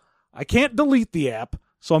to do. I can't delete the app,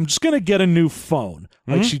 so I'm just going to get a new phone.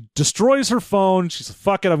 Like, she destroys her phone. She's like,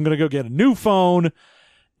 fuck it, I'm going to go get a new phone.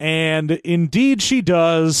 And indeed she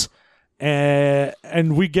does.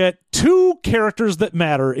 And we get 2 characters that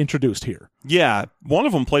matter introduced here. Yeah. One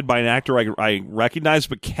of them played by an actor I recognize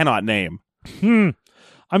but cannot name.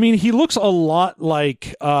 I mean, he looks a lot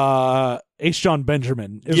like H. John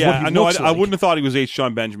Benjamin. Is what he I know. looks I like. wouldn't have thought he was H.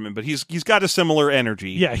 John Benjamin, but he's got a similar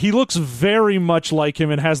energy. Yeah, he looks very much like him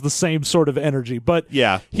and has the same sort of energy. But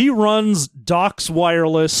Yeah. he runs Docs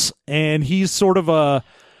Wireless, and he's sort of a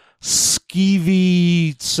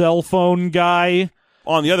skeevy cell phone guy.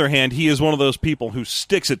 On the other hand, he is one of those people who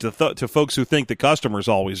sticks it to folks who think the customer's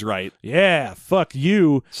always right. Yeah, fuck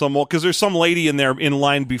you. Because there's some lady in there in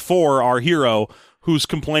line before our hero who's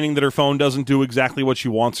complaining that her phone doesn't do exactly what she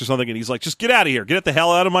wants or something, and he's like, just get out of here. Get the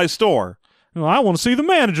hell out of my store. Well, I want to see the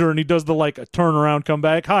manager, and he does the, like, a turnaround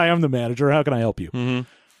comeback. Hi, I'm the manager. How can I help you?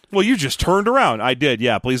 Well, you just turned around. I did.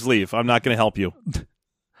 Yeah, please leave. I'm not going to help you.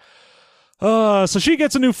 So she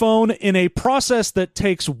gets a new phone in a process that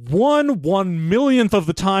takes 1/1,000,000th of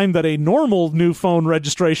the time that a normal new phone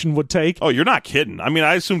registration would take. Oh, you're not kidding. I mean,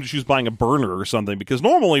 I assumed she was buying a burner or something, because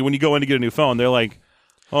normally when you go in to get a new phone, they're like,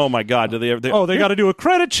 oh my God, do they They got to do a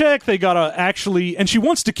credit check. They got to actually, and she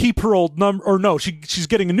wants to keep her old number, or no, she's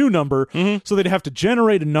getting a new number, so they'd have to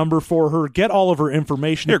generate a number for her, get all of her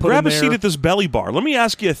information. Here, put grab in a there. seat at this belly bar. Let me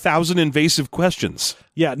ask you 1,000 invasive questions.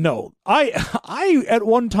 Yeah, no. I at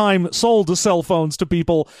one time sold cell phones to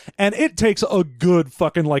people, and it takes a good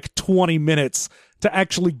fucking like 20 minutes to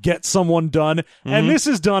actually get someone done, and this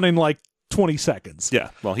is done in like 20 seconds.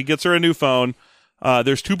 Yeah, well, he gets her a new phone.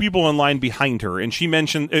 There's 2 people in line behind her, and she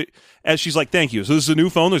mentioned, as she's like, thank you. So this is a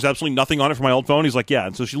new phone. There's absolutely nothing on it for my old phone. He's like, yeah.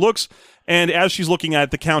 And so she looks, and as she's looking at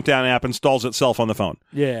it, the countdown app installs itself on the phone.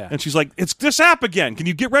 Yeah. And she's like, it's this app again. Can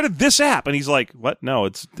you get rid of this app? And he's like, what? No,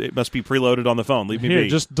 it must be preloaded on the phone. Leave me Here, be.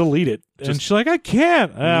 just delete it. And she's like, I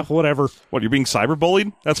can't. Whatever. What, you're being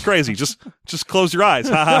cyberbullied? That's crazy. just close your eyes.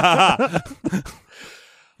 Ha ha ha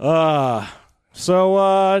ha.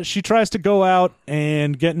 So she tries to go out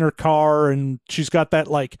and get in her car, and she's got that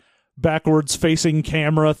like backwards facing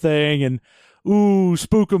camera thing, and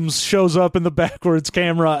Spookums shows up in the backwards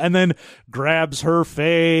camera and then grabs her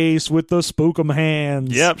face with the Spookum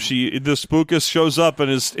hands. Yep, the Spookus shows up and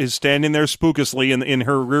is standing there spookishly in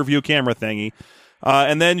her rearview camera thingy.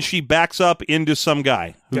 And then she backs up into some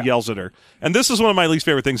guy who yells at her. And this is one of my least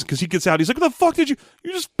favorite things, because he gets out. He's like, what the fuck did you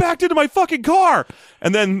just backed into my fucking car.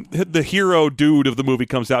 And then the hero dude of the movie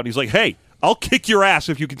comes out and he's like, hey, I'll kick your ass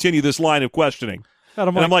if you continue this line of questioning.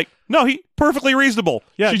 And I'm like, no, he perfectly reasonable.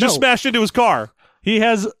 Yeah, she just smashed into his car. He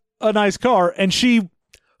has a nice car, and she,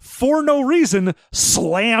 for no reason,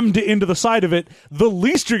 slammed into the side of it. The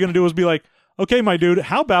least you're going to do is be like, okay, my dude,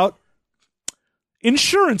 how about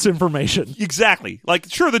insurance information? Exactly. Like,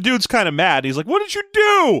 sure, the dude's kind of mad. He's like, what did you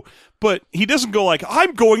do? But he doesn't go like,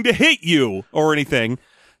 I'm going to hit you or anything.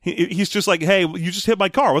 He's just like, hey, you just hit my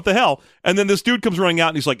car. What the hell? And then this dude comes running out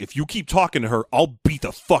and he's like, if you keep talking to her, I'll beat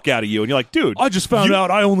the fuck out of you. And you're like, dude. I just found out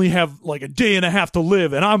I only have like a day and a half to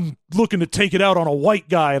live, and I'm looking to take it out on a white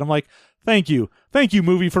guy. And I'm like, Thank you,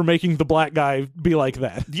 movie, for making the black guy be like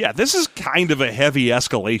that. Yeah, this is kind of a heavy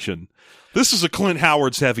escalation. This is a Clint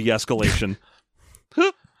Howard's heavy escalation.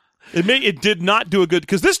 It did not do a good,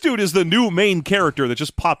 because this dude is the new main character that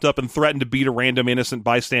just popped up and threatened to beat a random innocent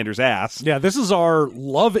bystander's ass. Yeah, this is our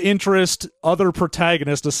love interest, other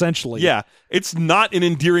protagonist, essentially. Yeah, it's not an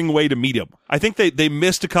endearing way to meet him. I think they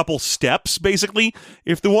missed a couple steps, basically.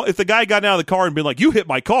 If the guy got out of the car and been like, you hit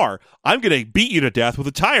my car, I'm going to beat you to death with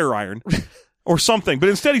a tire iron or something. But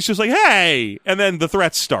instead he's just like, hey, and then the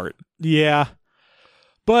threats start. Yeah.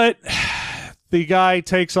 But the guy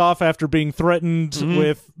takes off after being threatened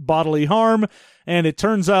with bodily harm, and it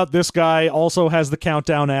turns out this guy also has the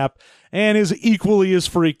Countdown app and is equally as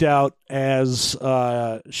freaked out as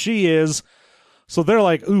she is. So they're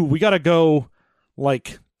like, ooh, we gotta go,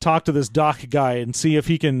 like, talk to this doc guy and see if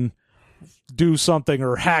he can do something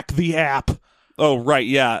or hack the app. Oh, right,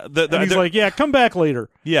 yeah. And he's like, yeah, come back later.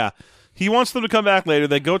 Yeah. He wants them to come back later.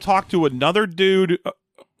 They go talk to another dude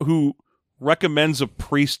who recommends a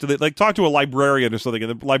priest. They like talk to a librarian or something,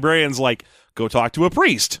 and the librarian's like, go talk to a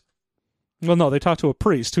priest. Well, no, they talk to a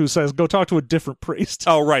priest who says, go talk to a different priest.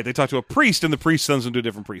 Oh, right. They talk to a priest, and the priest sends them to a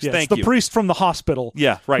different priest. Yes, Thank the you. priest from the hospital.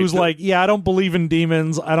 Yeah, right. Who's like, yeah, I don't believe in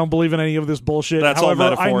demons. I don't believe in any of this bullshit. That's all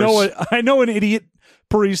However, metaphors. I know an idiot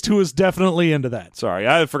priest who is definitely into that. Sorry,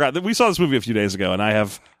 I forgot that we saw this movie a few days ago, and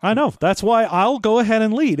I know. That's why I'll go ahead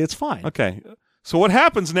and lead. It's fine. Okay. So what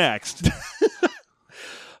happens next?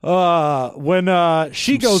 When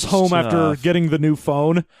she goes home stuff. after getting the new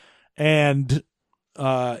phone and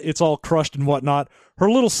it's all crushed and whatnot, her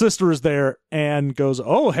little sister is there and goes,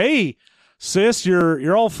 oh, hey, sis,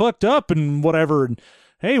 you're all fucked up and whatever. And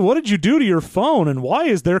hey, what did you do to your phone? And why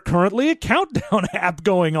is there currently a Countdown app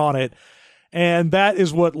going on it? And that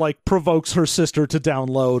is what, like, provokes her sister to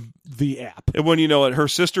download the app. And when you know it, her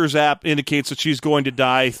sister's app indicates that she's going to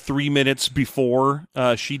die 3 minutes before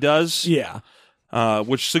she does. Yeah.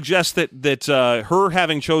 Which suggests that her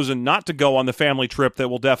having chosen not to go on the family trip that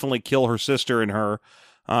will definitely kill her sister and her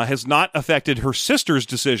has not affected her sister's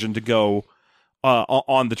decision to go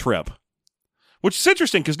on the trip. Which is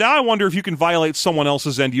interesting, because now I wonder if you can violate someone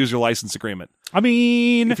else's end-user license agreement. I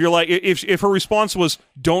mean, If you're like, if her response was,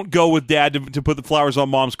 don't go with dad to put the flowers on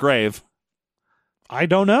mom's grave. I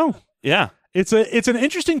don't know. Yeah. It's an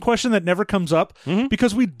interesting question that never comes up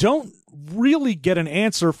because we don't really get an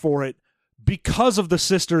answer for it because of the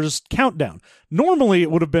sister's countdown. Normally, it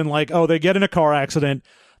would have been like, oh, they get in a car accident,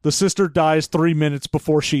 the sister dies 3 minutes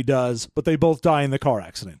before she does, but they both die in the car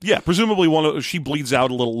accident. Yeah, presumably she bleeds out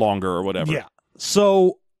a little longer or whatever. Yeah.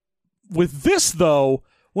 So with this, though,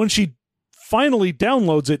 when she finally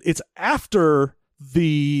downloads it, it's after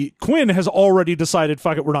the Quinn has already decided,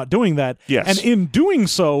 fuck it, we're not doing that. Yes. And in doing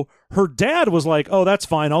so, her dad was like, oh, that's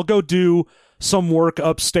fine. I'll go do some work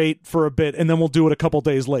upstate for a bit, and then we'll do it a couple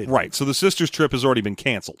days later. Right, so the sister's trip has already been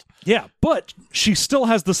canceled. Yeah, but she still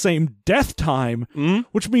has the same death time,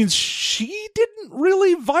 which means she didn't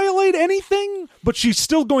really violate anything, but she's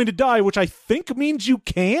still going to die, which I think means you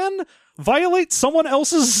can violate someone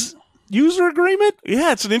else's user agreement?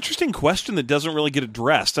 Yeah, it's an interesting question that doesn't really get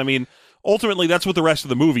addressed. I mean, ultimately, that's what the rest of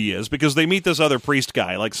the movie is, because they meet this other priest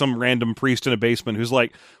guy, like some random priest in a basement, who's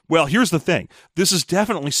like, well, here's the thing. This is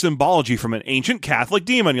definitely symbology from an ancient Catholic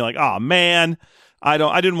demon. You're like, oh, man, I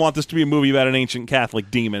didn't want this to be a movie about an ancient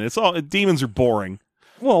Catholic demon. Demons are boring.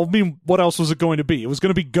 Well, I mean, what else was it going to be? It was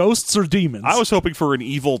going to be ghosts or demons. I was hoping for an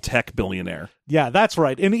evil tech billionaire. Yeah, that's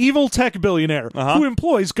right. An evil tech billionaire who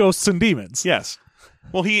employs ghosts and demons. Yes.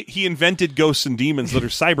 Well, he invented ghosts and demons that are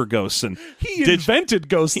cyber ghosts, and He invented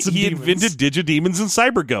ghosts and he demons. invented digidemons and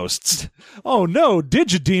cyber ghosts. Oh, no,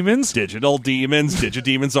 digidemons. Digital demons.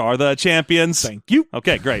 Digidemons are the champions. Thank you.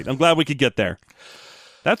 Okay, great. I'm glad we could get there.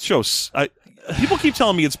 That show's... people keep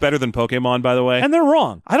telling me it's better than Pokemon, by the way. And they're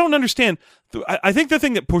wrong. I don't understand. I think the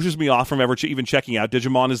thing that pushes me off from ever even checking out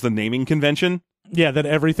Digimon is the naming convention. Yeah, that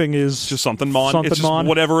everything is It's just something Mon. Something It's just Mon.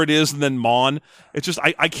 whatever it is, and then Mon. It's just,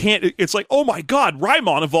 I can't... It's like, oh my god,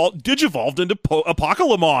 Raimon digivolved into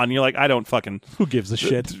Apocalypmon. You're like, I don't fucking... Who gives a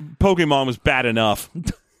shit? Pokemon was bad enough.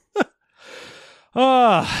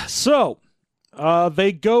 So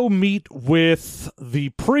they go meet with the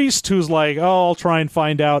priest who's like, oh, I'll try and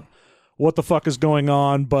find out what the fuck is going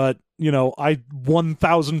on, but, you know, I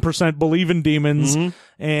 1000% believe in demons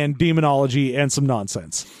and demonology and some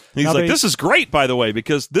nonsense. He's Now like, this is great, by the way,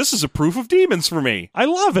 because this is a proof of demons for me. I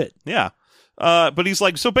love it. Yeah. But he's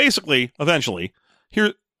like, so basically, eventually,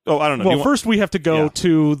 here... Oh, I don't know. Well, first we have to go Yeah.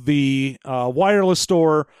 to the wireless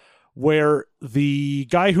store where the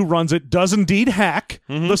guy who runs it does indeed hack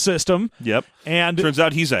the system. Yep. And Turns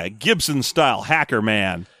out he's a Gibson-style hacker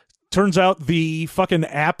man. turns out the fucking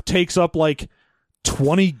app takes up like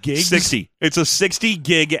 20 gigs. 60. It's a 60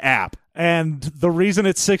 gig app. And the reason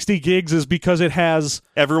it's 60 gigs is because it has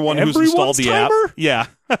Everyone who's installed the timer? app. Yeah.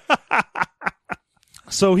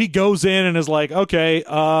 So he goes in and is like, okay,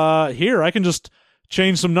 here, I can just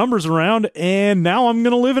change some numbers around, and now I'm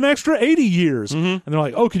going to live an extra 80 years. And they're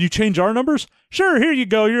like, oh, can you change our numbers? Sure, here you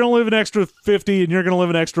go. You're going to live an extra 50, and you're going to live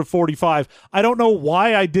an extra 45. I don't know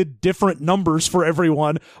why I did different numbers for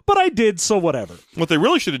everyone, but I did, so whatever. What they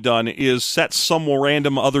really should have done is set some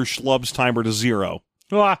random other schlub's timer to 0.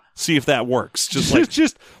 See if that works.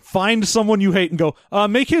 Just find someone you hate and go,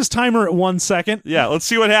 make his timer at 1 second. Yeah, let's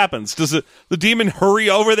see what happens. Does the demon hurry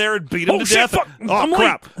over there and beat him to shit, death? fuck. Oh, I'm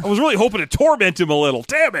crap. I was really hoping to torment him a little.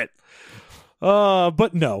 Damn it.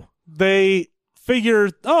 But no. They figure,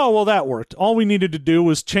 oh, well, that worked. All we needed to do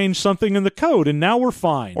was change something in the code, and now we're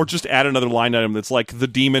fine. Or just add another line item that's like, the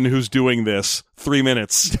demon who's doing this, 3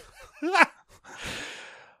 minutes.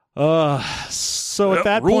 So at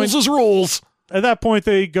that rules point, is rules. At that point,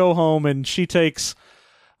 they go home, and she takes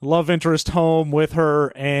love interest home with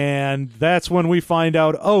her, and that's when we find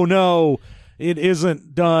out, oh no, it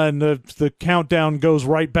isn't done. The countdown goes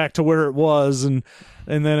right back to where it was, and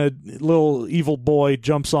then a little evil boy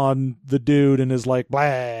jumps on the dude and is like,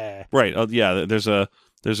 blah. Right. Yeah, there's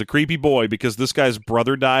a creepy boy because this guy's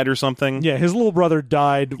brother died or something. Yeah, his little brother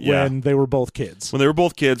died when they were both kids. When they were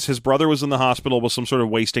both kids, his brother was in the hospital with some sort of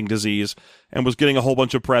wasting disease and was getting a whole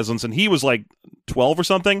bunch of presents, and he was like 12 or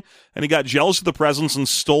something, and he got jealous of the presents and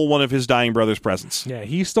stole one of his dying brother's presents. Yeah,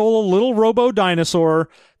 he stole a little robo-dinosaur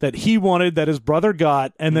that he wanted that his brother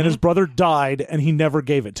got, and then his brother died, and he never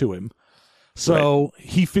gave it to him. So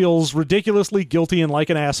he feels ridiculously guilty and like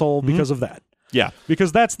an asshole because of that. Yeah.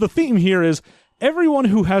 Because that's the theme here is everyone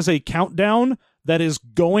who has a countdown that is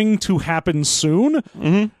going to happen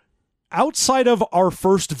soon, outside of our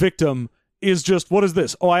first victim, is just, what is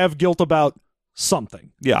this? Oh, I have guilt about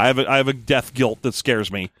something. Yeah, I have a death guilt that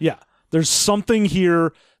scares me. Yeah. There's something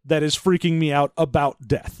here that is freaking me out about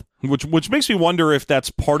death. Which makes me wonder if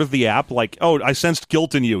that's part of the app. Like, oh, I sensed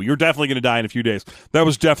guilt in you. You're definitely going to die in a few days. That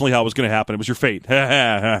was definitely how it was going to happen. It was your fate.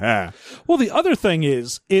 Well, the other thing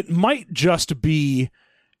is, it might just be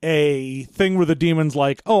a thing where the demon's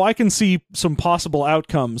like, oh, I can see some possible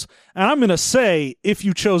outcomes, and I'm going to say, if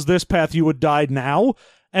you chose this path, you would die now.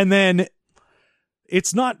 And then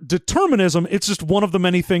it's not determinism, it's just one of the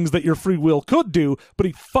many things that your free will could do, but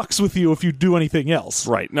he fucks with you if you do anything else.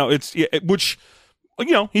 Right. No, which,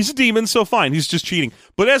 you know, he's a demon, so fine. He's just cheating.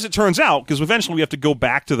 But as it turns out, because eventually we have to go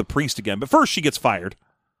back to the priest again, but first she gets fired.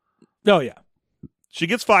 Oh, yeah. She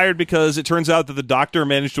gets fired because it turns out that the doctor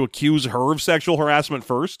managed to accuse her of sexual harassment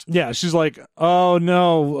first. Yeah, she's like, oh,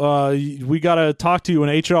 no, we got to talk to you in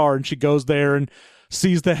HR, and she goes there and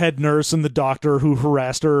sees the head nurse and the doctor who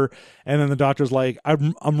harassed her, and then the doctor's like,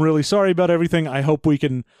 I'm really sorry about everything. I hope we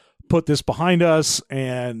can put this behind us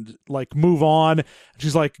and like move on. And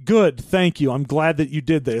she's like, good, thank you. I'm glad that you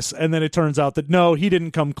did this. And then it turns out that no, he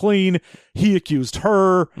didn't come clean. He accused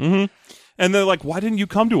her. And they're like, why didn't you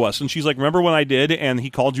come to us? And she's like, remember when I did and he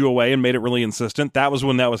called you away and made it really insistent? That was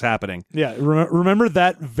when that was happening. Yeah, remember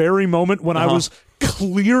that very moment when I was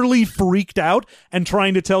clearly freaked out and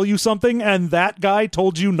trying to tell you something, and that guy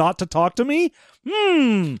told you not to talk to me?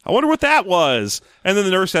 I wonder what that was. And then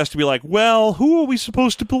the nurse has to be like, well, who are we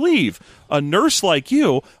supposed to believe? A nurse like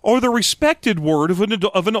you or the respected word of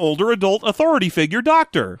an older adult authority figure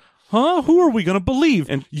doctor? Huh? Who are we going to believe?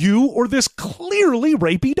 And you or this clearly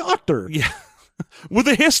rapey doctor? Yeah. With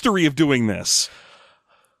a history of doing this.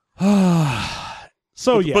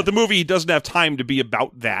 So, yeah. But the movie doesn't have time to be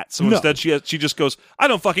about that. So instead she just goes, I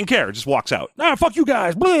don't fucking care. Just walks out. Ah, fuck you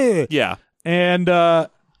guys. Blah. Yeah. And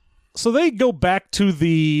so they go back to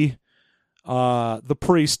the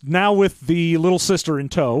priest, now with the little sister in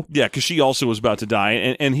tow. Yeah, because she also was about to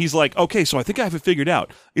die. And he's like, okay, so I think I have it figured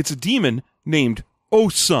out. It's a demon named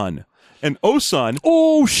Osun. And Osun...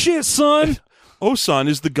 Oh, shit, son! Osun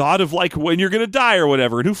is the god of, like, when you're going to die or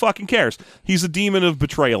whatever, and who fucking cares? He's a demon of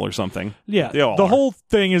betrayal or something. Yeah, They all the are. whole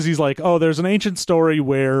thing is he's like, oh, there's an ancient story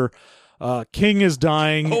where king is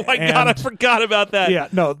dying. Oh my god, I forgot about that. Yeah,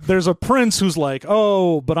 no, there's a prince who's like,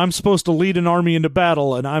 oh, but I'm supposed to lead an army into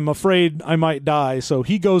battle, and I'm afraid I might die. So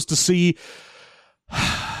he goes to see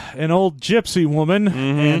an old gypsy woman,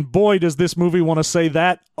 and boy, does this movie want to say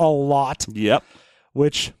that a lot. Yep.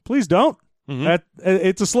 Which, please don't.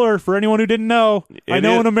 It's a slur for anyone who didn't know. I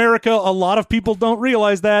know is. in America, a lot of people don't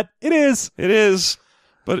realize that. It is. It is.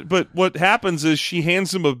 But what happens is she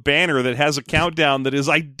hands him a banner that has a countdown that is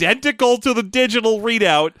identical to the digital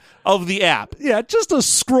readout of the app. Yeah, just a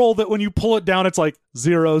scroll that when you pull it down, it's like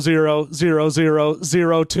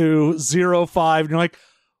 00000205, and you're like,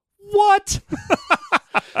 what?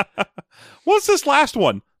 What's this last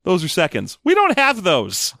one? Those are seconds. We don't have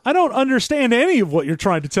those. I don't understand any of what you're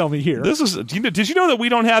trying to tell me here. Did you know that we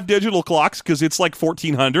don't have digital clocks because it's like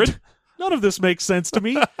 1400? None of this makes sense to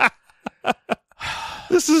me.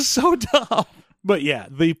 This is so dumb. But yeah,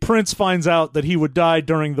 the prince finds out that he would die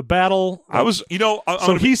during the battle.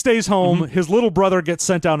 So he stays home. His little brother gets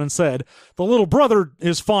sent out instead. The little brother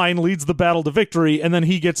is fine, leads the battle to victory, and then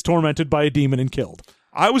he gets tormented by a demon and killed.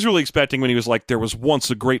 I was really expecting when he was like, there was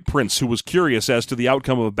once a great prince who was curious as to the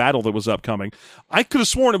outcome of a battle that was upcoming. I could have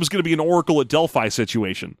sworn it was going to be an Oracle at Delphi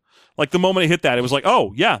situation. Like the moment it hit that, it was like,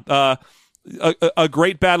 oh, yeah, a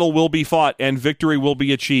great battle will be fought and victory will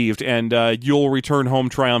be achieved and you'll return home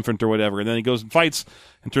triumphant or whatever. And then he goes and fights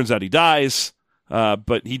and turns out he dies.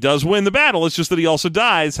 But he does win the battle. It's just that he also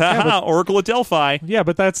dies. Oracle at Delphi. Yeah,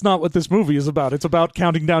 but that's not what this movie is about. It's about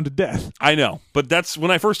counting down to death. I know. But that's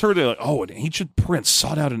when I first heard it, like, oh, an ancient prince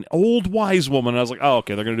sought out an old wise woman. And I was like, oh,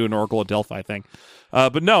 okay, they're going to do an Oracle at Delphi thing.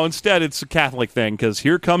 But no, instead it's a Catholic thing because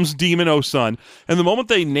here comes Demon O-Sun. And the moment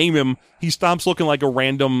they name him, he stops looking like a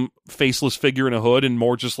random faceless figure in a hood and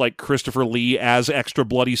more just like Christopher Lee as extra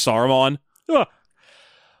bloody Saruman.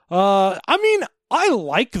 I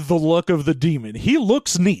like the look of the demon. He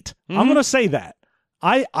looks neat. I'm going to say that.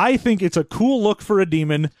 I think it's a cool look for a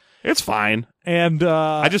demon. It's fine. And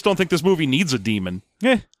I just don't think this movie needs a demon.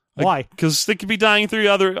 Why? Because they could be dying through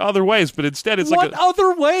other ways, but instead it's what like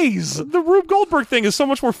other ways? The Rube Goldberg thing is so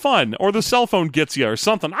much more fun, or the cell phone gets you, or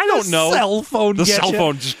something. I don't know. Cell phone. The cell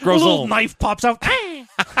phone just grows a little knife pops out. I'm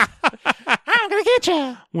gonna get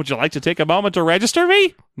you. Would you like to take a moment to register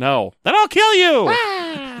me? No. Then I'll kill you.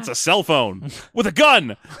 It's a cell phone with a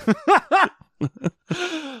gun.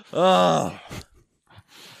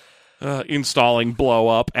 Installing blow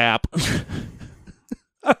up app.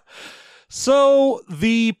 So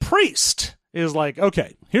the priest is like,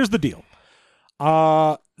 okay, here's the deal.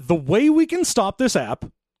 The way we can stop this app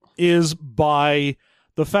is by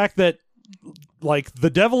the fact that, like, the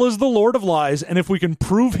devil is the Lord of Lies, and if we can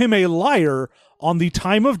prove him a liar on the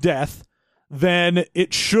time of death, then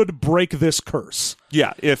it should break this curse.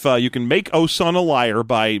 Yeah, if you can make O-Sun a liar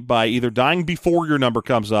by either dying before your number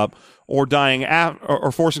comes up or dying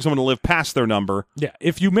or forcing someone to live past their number. Yeah,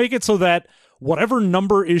 if you make it so that whatever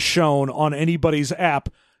number is shown on anybody's app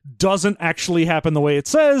doesn't actually happen the way it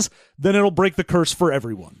says, then it'll break the curse for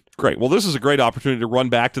everyone. Great. Well, this is a great opportunity to run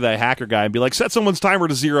back to that hacker guy and be like, set someone's timer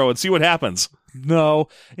to 0 and see what happens. No.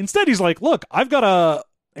 Instead, he's like, look, I've got a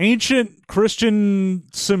ancient Christian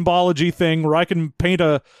symbology thing where I can paint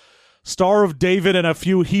a Star of David and a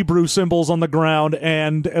few Hebrew symbols on the ground,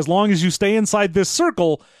 and as long as you stay inside this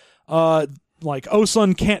circle, like,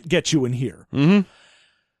 O-Sun can't get you in here. Mm-hmm.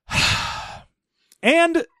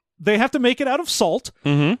 And they have to make it out of salt.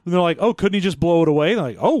 Mm-hmm. And they're like, oh, couldn't he just blow it away? They're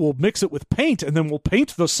like, oh, we'll mix it with paint, and then we'll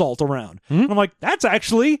paint the salt around. Mm-hmm. And I'm like, that's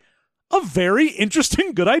actually a very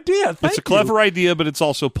interesting, good idea. It's a clever idea, but it's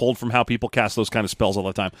also pulled from how people cast those kind of spells all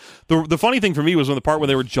the time. The funny thing for me was when the part where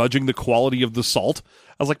they were judging the quality of the salt.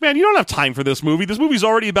 I was like, man, you don't have time for this movie. This movie's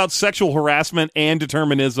already about sexual harassment and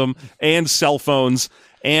determinism and cell phones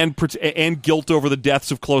and guilt over the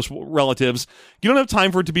deaths of close relatives. You don't have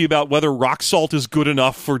time for it to be about whether rock salt is good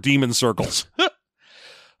enough for demon circles.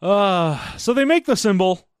 So they make the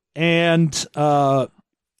symbol, and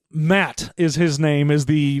Matt is his name, is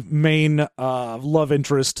the main love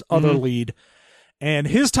interest, other lead, and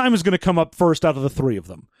his time is going to come up first out of the three of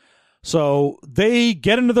them. So they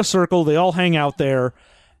get into the circle, they all hang out there,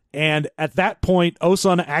 and at that point,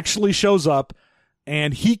 O-Sun actually shows up,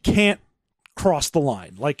 and he can't cross the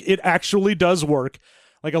line. Like, it actually does work.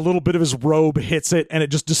 Like, a little bit of his robe hits it, and it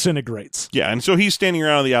just disintegrates. Yeah, and so he's standing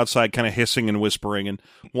around on the outside kind of hissing and whispering and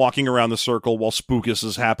walking around the circle while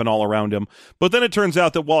spookuses happen all around him. But then it turns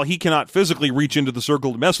out that while he cannot physically reach into the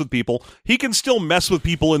circle to mess with people, he can still mess with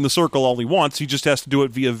people in the circle all he wants. He just has to do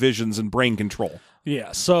it via visions and brain control.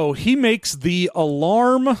 Yeah, so he makes the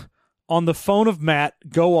alarm on the phone of Matt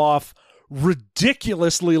go off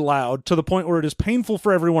ridiculously loud to the point where it is painful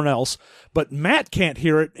for everyone else, but Matt can't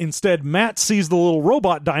hear it. Instead, Matt sees the little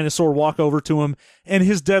robot dinosaur walk over to him and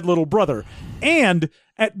his dead little brother. And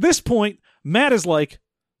at this point, Matt is like,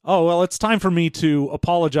 oh, well, it's time for me to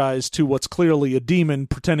apologize to what's clearly a demon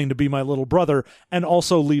pretending to be my little brother and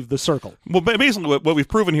also leave the circle. Well, basically what we've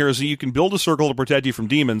proven here is that you can build a circle to protect you from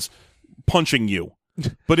demons punching you.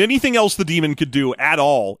 But anything else the demon could do at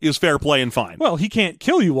all is fair play and fine. Well, he can't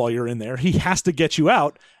kill you while you're in there. He has to get you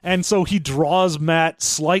out. And so he draws Matt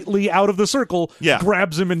slightly out of the circle,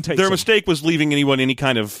 grabs him, and takes Their him. mistake was leaving anyone any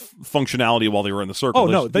kind of functionality while they were in the circle. Oh,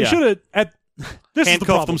 no. They should have... This is the handcuffed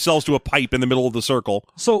problem. themselves to a pipe in the middle of the circle.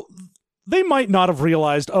 So they might not have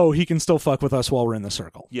realized, oh, he can still fuck with us while we're in the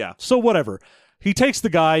circle. Yeah. So whatever. He takes the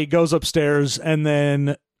guy, he goes upstairs, and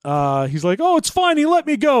then he's like, oh, it's fine, he let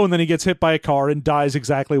me go. And then he gets hit by a car and dies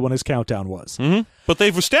exactly when his countdown was. Mm-hmm. But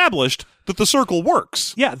they've established that the circle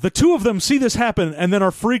works. Yeah, the two of them see this happen and then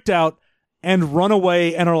are freaked out and run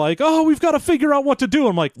away and are like, oh, we've got to figure out what to do.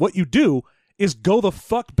 I'm like, what you do is go the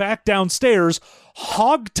fuck back downstairs,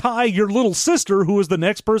 hog tie your little sister, who is the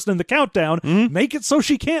next person in the countdown, make it so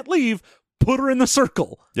she can't leave, put her in the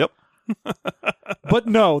circle. Yep. But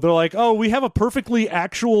no, they're like, oh, we have a perfectly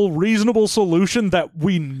actual, reasonable solution that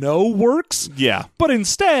we know works. Yeah. But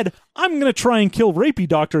instead, I'm going to try and kill Rapey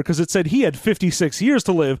Doctor because it said he had 56 years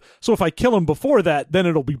to live. So if I kill him before that, then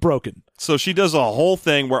it'll be broken. So she does a whole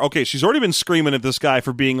thing where, okay, she's already been screaming at this guy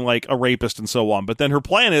for being like a rapist and so on. But then her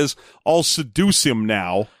plan is, I'll seduce him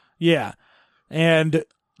now. Yeah. And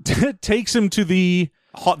takes him to the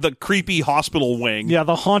creepy hospital wing. Yeah,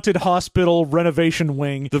 the haunted hospital renovation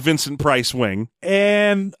wing. The Vincent Price wing.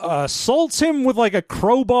 And assaults him with like a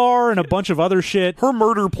crowbar and a bunch of other shit. Her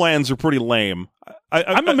murder plans are pretty lame.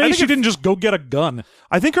 I'm amazed she didn't just go get a gun.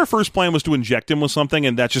 I think her first plan was to inject him with something,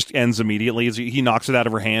 and that just ends immediately as he knocks it out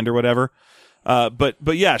of her hand or whatever. But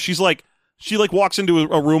yeah, she walks into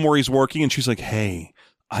a room where he's working, and she's like, hey,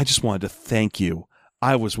 I just wanted to thank you.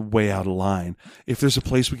 I was way out of line. If there's a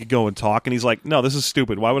place we could go and talk, and he's like, "No, this is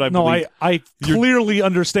stupid. Why would I?" No, believe I clearly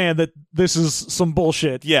understand that this is some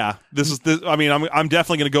bullshit. Yeah, this is. I mean, I'm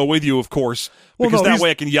definitely going to go with you, of course, because that way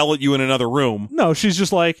I can yell at you in another room. No, she's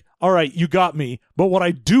just like, "All right, you got me, but what I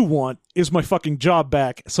do want is my fucking job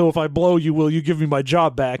back. So if I blow you, will you give me my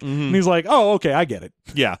job back?" Mm-hmm. And he's like, "Oh, okay, I get it."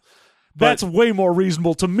 Yeah, that's way more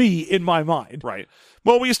reasonable to me in my mind. Right.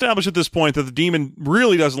 Well, we established at this point that the demon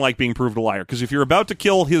really doesn't like being proved a liar, because if you're about to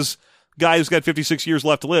kill his guy who's got 56 years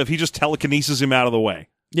left to live, he just telekinesis him out of the way.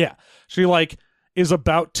 Yeah. She, is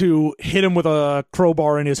about to hit him with a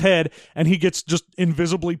crowbar in his head, and he gets just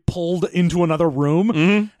invisibly pulled into another room. Mm-hmm.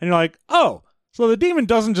 And you're like, oh, so the demon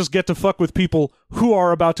doesn't just get to fuck with people who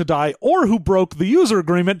are about to die or who broke the user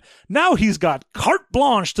agreement. Now he's got carte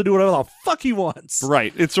blanche to do whatever the fuck he wants.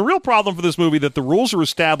 Right. It's a real problem for this movie that the rules are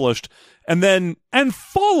established and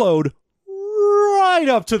followed right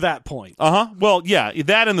up to that point. Uh-huh. Well, yeah,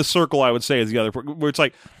 that and the circle, I would say, is the other, where it's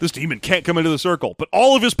like, this demon can't come into the circle, but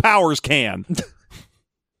all of his powers can.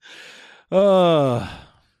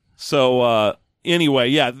 Anyway,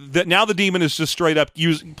 yeah, now the demon is just straight up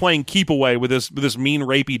playing keep away with this mean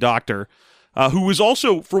rapey doctor, who is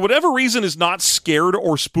also, for whatever reason, is not scared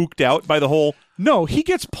or spooked out by the whole... No, he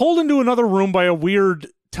gets pulled into another room by a weird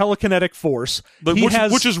telekinetic force.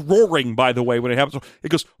 Which is roaring, by the way, when it happens. It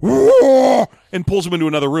goes, roar, and pulls him into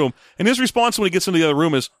another room. And his response when he gets into the other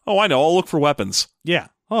room is, oh, I know, I'll look for weapons. Yeah.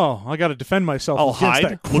 Oh, I got to defend myself against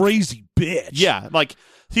that crazy bitch. Yeah,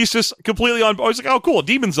 he's just completely on. I was like, oh, cool, a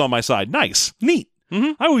demon's on my side. Nice. Neat.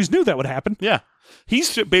 Mm-hmm. I always knew that would happen. Yeah.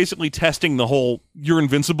 He's basically testing the whole you're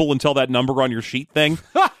invincible until that number on your sheet thing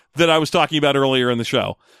that I was talking about earlier in the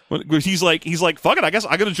show. He's like, fuck it, I guess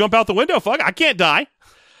I got to jump out the window. Fuck it, I can't die.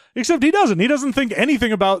 Except he doesn't. He doesn't think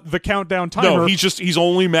anything about the countdown timer. No, he's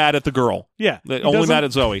only mad at the girl. Yeah. Only mad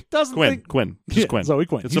at Zoe. Quinn. She's Quinn. Zoe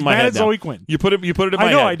Quinn. It's he's in my mad head at now. Zoe Quinn. You put it in my head.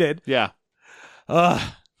 I know I did. Yeah.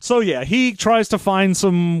 So yeah, he tries to find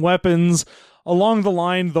some weapons. Along the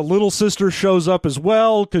line, the little sister shows up as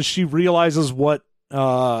well because she realizes what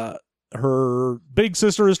her big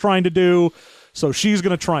sister is trying to do. So she's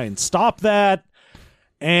going to try and stop that.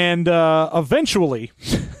 And eventually...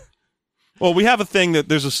 Well, we have a thing that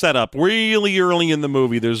there's a setup really early in the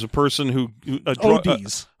movie. There's a person who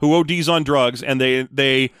ODs on drugs, and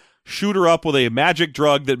they shoot her up with a magic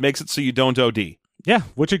drug that makes it so you don't OD. Yeah,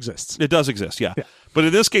 which exists. It does exist, yeah. But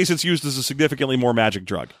in this case, it's used as a significantly more magic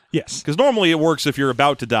drug. Yes. Because normally it works if you're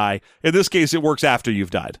about to die. In this case, it works after you've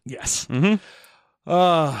died. Yes. Mm-hmm.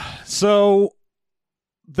 So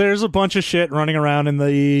there's a bunch of shit running around in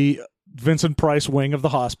the Vincent Price wing of the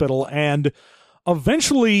hospital, and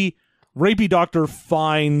eventually... Rapey Doctor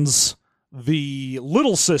finds the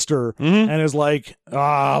little sister and is like,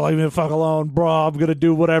 leave me the fuck alone, bro. I'm going to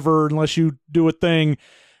do whatever unless you do a thing.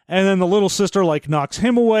 And then the little sister knocks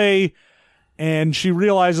him away, and she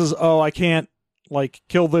realizes, oh, I can't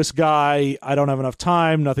kill this guy. I don't have enough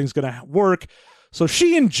time. Nothing's going to work. So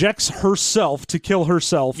she injects herself to kill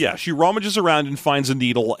herself. Yeah, she rummages around and finds a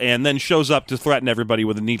needle and then shows up to threaten everybody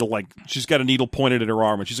with a needle. Like, she's got a needle pointed at her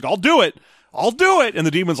arm, and she's like, I'll do it! I'll do it! And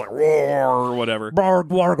the demon's like, roar, or whatever. Barg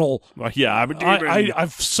wargle. Yeah, I'm a demon.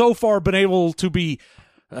 I've so far been able to be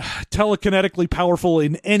telekinetically powerful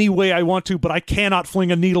in any way I want to, but I cannot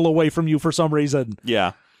fling a needle away from you for some reason.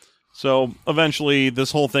 Yeah. So eventually,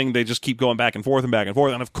 this whole thing, they just keep going back and forth and back and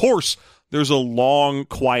forth. And of course, there's a long,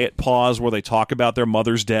 quiet pause where they talk about their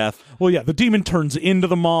mother's death. Well, yeah, the demon turns into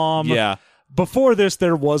the mom. Yeah. Before this,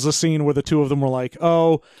 there was a scene where the two of them were like,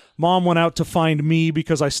 oh, mom went out to find me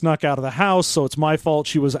because I snuck out of the house, so it's my fault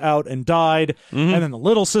she was out and died. And then the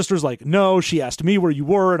little sister's like, no, she asked me where you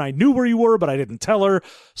were, and I knew where you were, but I didn't tell her.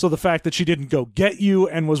 So the fact that she didn't go get you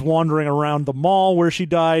and was wandering around the mall where she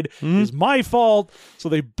died is my fault. So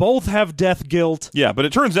they both have death guilt. Yeah, but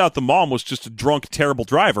it turns out the mom was just a drunk, terrible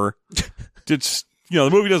driver. It's... the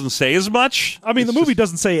movie doesn't say as much. I mean, the movie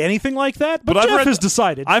doesn't say anything like that, but Jeff has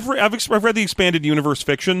decided. I've read the expanded universe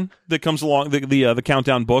fiction that comes along, the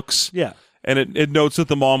Countdown books. Yeah. And it notes that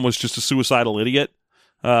the mom was just a suicidal idiot.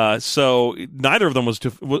 So neither of them was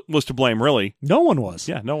to blame, really. No one was.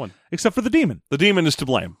 Yeah, no one. Except for the demon. The demon is to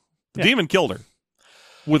blame. The demon killed her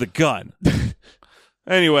with a gun.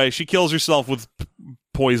 Anyway, she kills herself with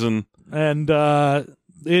poison. And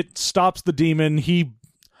it stops the demon. He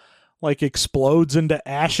explodes into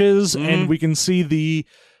ashes, and we can see the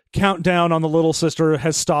countdown on the little sister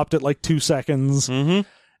has stopped at 2 seconds.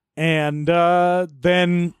 And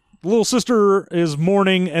then little sister is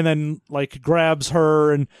mourning and then grabs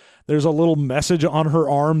her, and there's a little message on her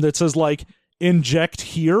arm that says inject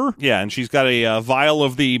here. Yeah, and she's got a vial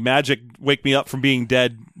of the magic wake me up from being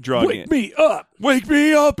dead drug. Wake me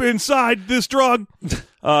up inside this drug.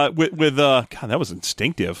 God, that was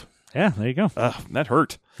instinctive. Yeah, there you go. That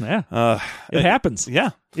hurt. Yeah. It happens.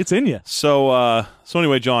 Yeah. It's in you. So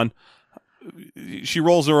anyway, John, she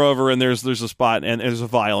rolls her over, and there's a spot, and there's a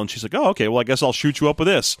vial, and she's like, oh, okay, well, I guess I'll shoot you up with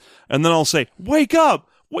this. And then I'll say, wake up!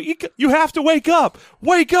 You have to wake up!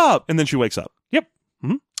 Wake up! And then she wakes up. Yep.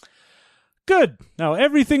 Good. Now,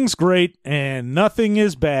 everything's great, and nothing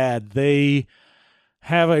is bad. They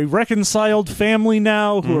have a reconciled family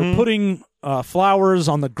now who are putting flowers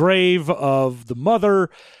on the grave of the mother.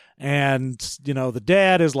 And, the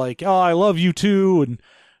dad is like, oh, I love you too, and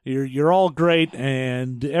you're all great,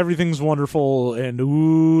 and everything's wonderful. And,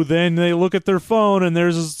 then they look at their phone, and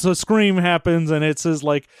there's a scream happens, and it says,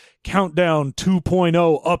 Countdown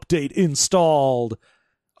 2.0 update installed.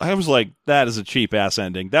 I was like, that is a cheap-ass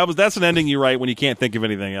ending. That's an ending you write when you can't think of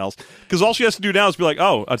anything else. Because all she has to do now is be like,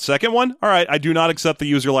 oh, a second one? All right, I do not accept the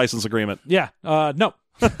user license agreement. Yeah, no.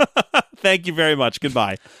 Thank you very much.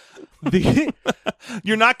 Goodbye.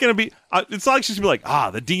 You're not going to be... it's not like she's going to be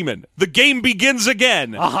like, the demon. The game begins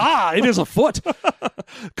again. Aha, it is afoot.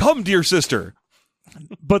 Come, dear sister.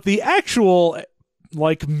 But the actual,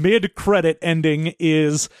 mid-credit ending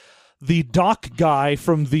is the doc guy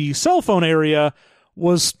from the cell phone area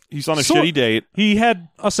He's on a shitty date. He had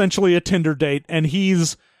essentially a Tinder date, and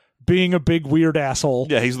he's being a big weird asshole.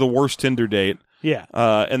 Yeah, he's the worst Tinder date. Yeah.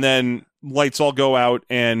 And then lights all go out,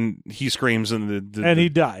 and he screams, and he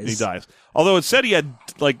dies. He dies. Although it said he had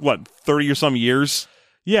 30 or some years.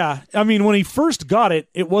 Yeah, I mean, when he first got it,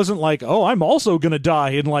 it wasn't like, oh, I'm also gonna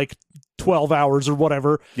die in 12 hours or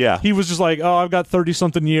whatever. Yeah, he was just like, oh, I've got 30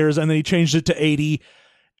 something years, and then he changed it to 80.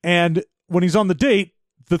 And when he's on the date,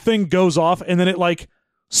 the thing goes off, and then it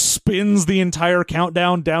spins the entire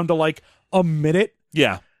countdown down to a minute.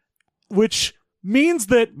 Yeah, which means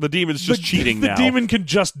that the demon's just cheating now. The demon can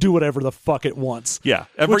just do whatever the fuck it wants. Yeah.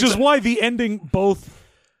 Which is why the ending, both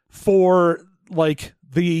for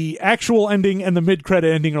the actual ending and the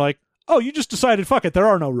mid-credit ending, are oh, you just decided, fuck it, there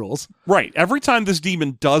are no rules. Right. Every time this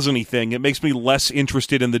demon does anything, it makes me less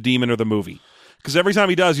interested in the demon or the movie. Because every time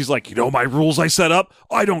he does, he's like, my rules I set up?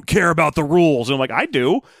 I don't care about the rules. And I'm like, I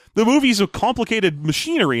do. The movie's a complicated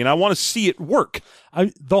machinery, and I want to see it work.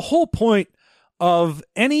 The whole point of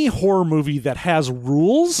any horror movie that has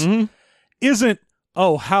rules isn't,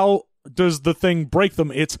 oh, how does the thing break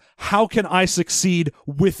them? It's, how can I succeed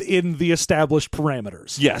within the established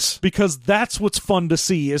parameters? Yes. Because that's what's fun to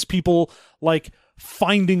see, is people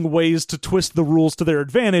finding ways to twist the rules to their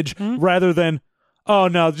advantage rather than, oh,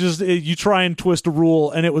 no, just you try and twist a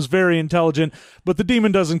rule, and it was very intelligent, but the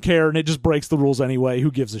demon doesn't care, and it just breaks the rules anyway.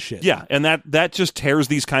 Who gives a shit? Yeah, and that just tears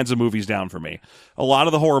these kinds of movies down for me. A lot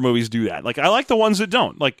of the horror movies do that. I like the ones that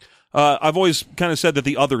don't. I've always kind of said that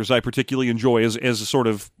The Others I particularly enjoy as a sort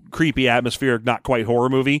of creepy, atmospheric, not quite horror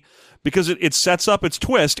movie, because it sets up its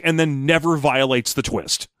twist and then never violates the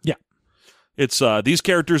twist. Yeah. It's these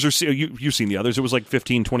characters are you've seen the others. It was like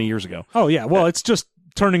 15, 20 years ago. Oh yeah, well it's just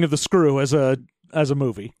Turning of the Screw as a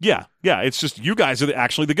movie. Yeah. It's just you guys are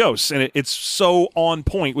actually the ghosts, and it's so on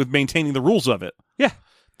point with maintaining the rules of it. Yeah.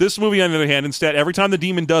 This movie, on the other hand, instead, every time the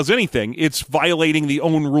demon does anything, it's violating the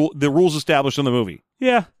rules established in the movie.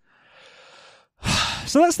 Yeah.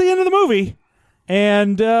 So that's the end of the movie.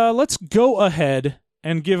 And let's go ahead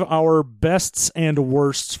and give our bests and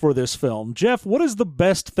worsts for this film. Jeff, what is the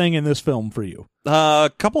best thing in this film for you?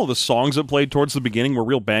 A couple of the songs that played towards the beginning were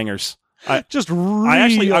real bangers. I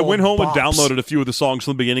went home and bops. downloaded a few of the songs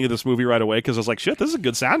from the beginning of this movie right away because I was like, shit, this is a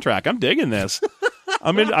good soundtrack. I'm digging this.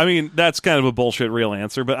 I mean, that's kind of a bullshit real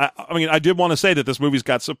answer, but I did want to say that this movie's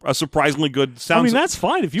got a surprisingly good sound. I mean, that's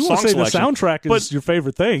fine. If you want to say selection. the soundtrack is your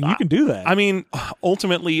favorite thing, you can do that. I mean,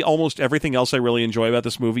 ultimately, almost everything else I really enjoy about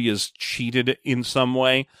this movie is cheated in some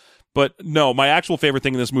way. But no, my actual favorite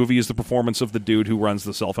thing in this movie is the performance of the dude who runs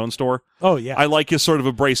the cell phone store. Oh, yeah. I like his sort of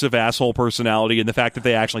abrasive asshole personality and the fact that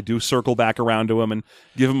they actually do circle back around to him and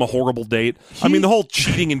give him a horrible date. I mean, the whole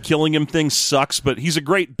cheating and killing him thing sucks, but he's a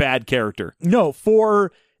great bad character. No,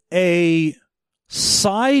 for a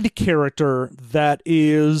side character that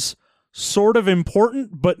is sort of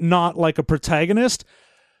important, but not like a protagonist,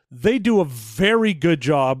 they do a very good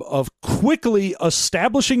job of quickly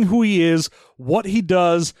establishing who he is, what he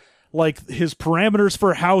does, like his parameters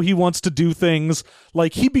for how he wants to do things.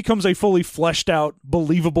 Like he becomes a fully fleshed out,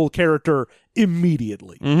 believable character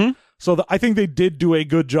immediately. Mm-hmm. So I think they did do a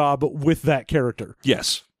good job with that character.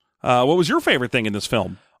 Yes. What was your favorite thing in this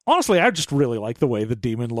film? Honestly, I just really like the way the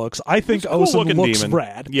demon looks. I think Cool Osen looking looks demon.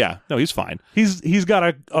 rad. Yeah, no, he's fine. He's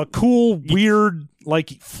got a cool, weird, like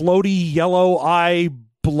floaty yellow eye,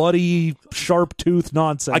 bloody, sharp tooth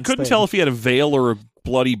nonsense. I couldn't tell if he had a veil or a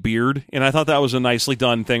bloody beard, and I thought that was a nicely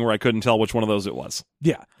done thing where I couldn't tell which one of those it was.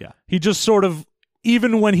 Yeah. Yeah. He just sort of,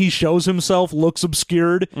 even when he shows himself, looks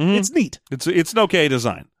obscured. Mhm. It's neat. It's an okay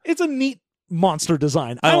design. It's a neat monster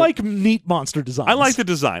design. I I don't- like neat monster designs. I like the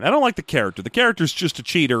design. I don't like the character. The character's just a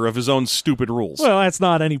cheater of his own stupid rules. Well, that's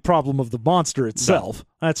not any problem of the monster itself.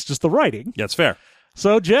 That's just the writing. That's fair.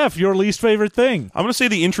 So, Jeff, your least favorite thing? I'm going to say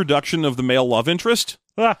the introduction of the male love interest.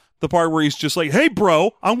 Ah, The part where he's just like, hey,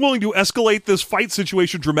 bro, I'm willing to escalate this fight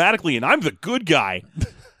situation dramatically, and I'm the good guy.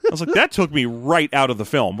 I was like, that took me right out of the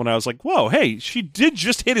film when I was like, whoa, hey, she did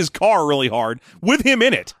just hit his car really hard with him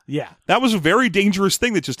in it. yeah. That was a very dangerous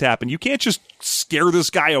thing that just happened. You can't just scare this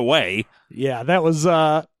guy away. Yeah, that was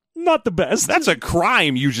not the best. That's a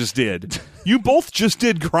crime you just did. You both just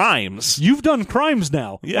did crimes. You've done crimes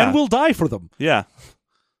now, Yeah. and will die for them. Yeah.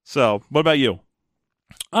 So, what about you?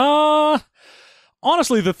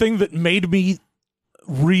 Honestly, the thing that made me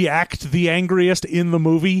react the angriest in the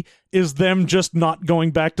movie is them just not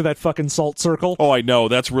going back to that fucking salt circle. Oh, I know.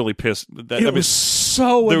 That's really pissed. It was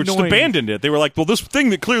so they annoying. just abandoned it. They were like, well, this thing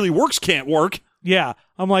that clearly works can't work. Yeah.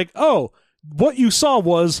 I'm like, oh, what you saw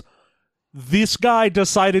was this guy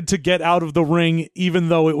decided to get out of the ring even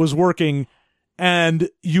though it was working, and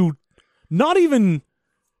you not even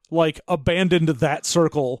like abandoned that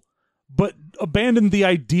circle, but abandoned the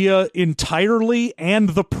idea entirely, and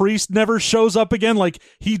the priest never shows up again. Like,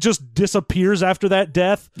 he just disappears after that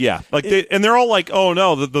death. Yeah. Like they're all like, oh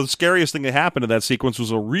no, the scariest thing that happened in that sequence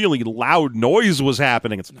was a really loud noise was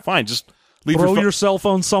happening. It's fine. Just leave Throw your your cell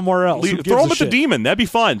phone somewhere else. Who gives throw a him at the shit? demon. That'd be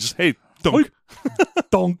fun. Just, hey, dunk.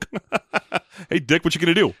 Donk. Hey, Dick, what you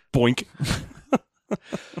gonna do? Boink.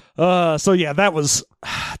 So yeah,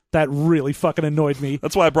 that really fucking annoyed me.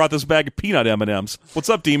 That's why I brought this bag of peanut M&Ms. What's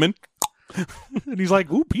up, demon? And he's like,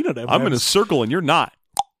 ooh, peanut M&Ms. I'm in a circle and you're not.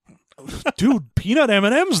 Dude, peanut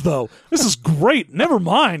M&Ms though. This is great. Never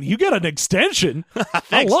mind. You get an extension.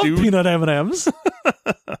 I love dude. peanut M&Ms.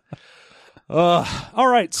 All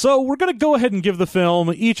right, so we're going to go ahead and give the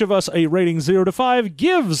film, each of us, a rating 0 to 5.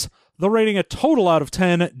 Gives the rating a total out of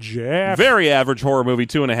 10. Jeff. Very average horror movie,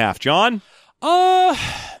 2.5. John? I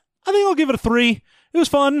think I'll give it a 3. It was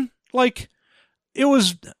fun. Like, it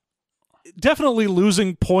was definitely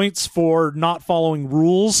losing points for not following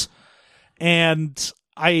rules. And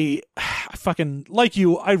I fucking, like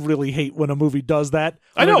you, I really hate when a movie does that.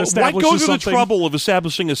 I when it know. Why establishes go to the something. trouble of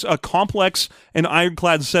establishing a complex and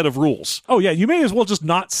ironclad set of rules? Oh, yeah, you may as well just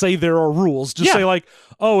not say there are rules. Just Yeah. say, like,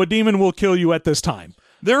 oh, a demon will kill you at this time.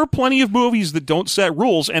 There are plenty of movies that don't set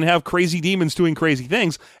rules and have crazy demons doing crazy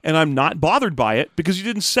things, and I'm not bothered by it because you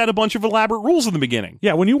didn't set a bunch of elaborate rules in the beginning.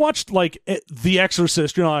 Yeah, when you watched, like, The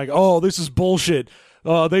Exorcist, you're like, oh, this is bullshit.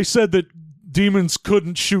 They said that demons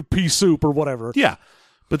couldn't shoot pea soup or whatever. Yeah.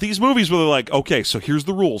 But these movies where they're like, okay, so here's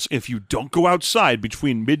the rules. If you don't go outside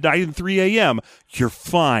between midnight and 3 a.m., you're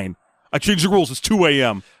fine. I changed the rules. It's 2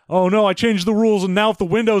 a.m. oh no, I changed the rules, and now if the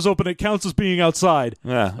window's open, it counts as being outside.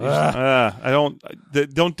 I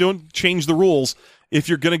don't change the rules if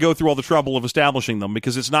you're going to go through all the trouble of establishing them,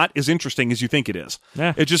 because it's not as interesting as you think it is.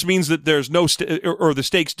 Yeah. It just means that there's no or the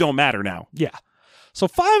stakes don't matter now. Yeah. So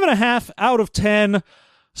 5.5 out of 10,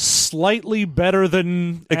 slightly better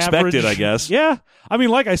than Expected, average. I guess. Yeah. I mean,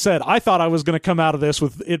 like I said, I thought I was going to come out of this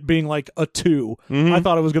with it being like a 2. I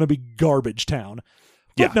thought it was going to be garbage town.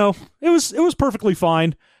 But Yeah. no, it was perfectly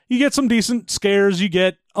fine. You get some decent scares. You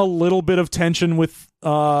get a little bit of tension with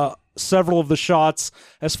several of the shots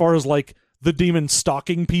as far as like the demon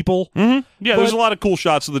stalking people. Yeah, there's But- a lot of cool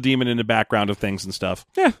shots of the demon in the background of things and stuff.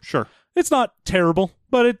 Yeah. Sure. It's not terrible,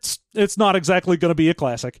 but it's not exactly going to be a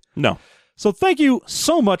classic. No. So thank you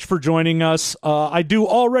so much for joining us. I do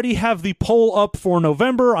already have the poll up for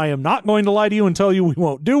November. I am not going to lie to you and tell you we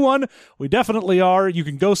won't do one. We definitely are. You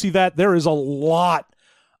can go see that. There is a lot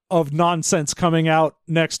of nonsense coming out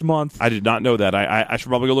next month. I did not know that. I should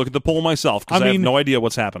probably go look at the poll myself, because I I have mean, no idea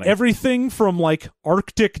what's happening. Everything from like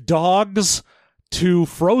Arctic Dogs to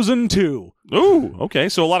Frozen 2. Ooh, okay.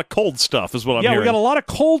 So a lot of cold stuff is what I'm Yeah, hearing. we got a lot of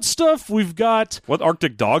cold stuff. We've got... What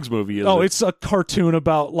Arctic Dogs movie is Oh, it? it's a cartoon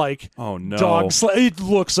about like Oh, no. dogs. It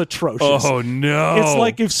looks atrocious. Oh, no. It's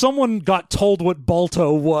like if someone got told what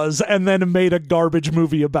Balto was and then made a garbage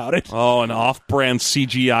movie about it. Oh, an off-brand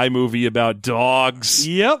CGI movie about dogs.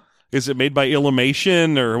 Yep. Is it made by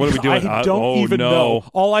Illumination, or what are we doing? I don't oh, even no. know.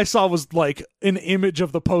 All I saw was like an image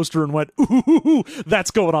of the poster and went, ooh, that's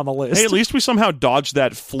going on the list. Hey, at least we somehow dodged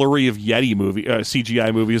that flurry of Yeti movie,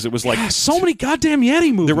 CGI movies. It was like so many goddamn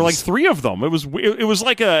Yeti movies. there were like 3 of them. It was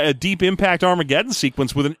like a Deep Impact Armageddon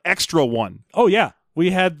sequence with an extra one. Oh, yeah.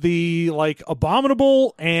 We had the like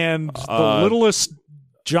Abominable and the Littlest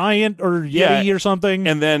Giant or Yeti Yeah, or something.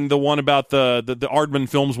 And then the one about the Aardman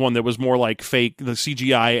Films one that was more like fake, the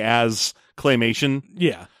CGI as claymation.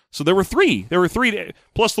 yeah. So there were 3. There were 3,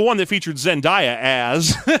 plus the one that featured Zendaya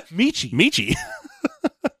as Michi. Michi.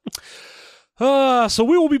 So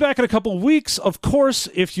we will be back in a couple weeks. Of course,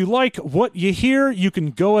 if you like what you hear, you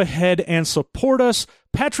can go ahead and support us.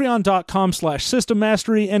 Patreon.com/System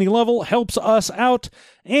Mastery. Any level helps us out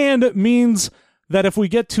and means that if we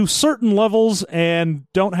get to certain levels and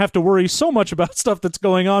don't have to worry so much about stuff that's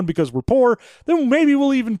going on because we're poor, then maybe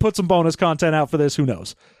we'll even put some bonus content out for this. Who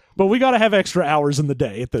knows? But we got to have extra hours in the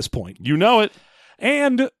day at this point. You know it.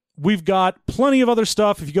 And we've got plenty of other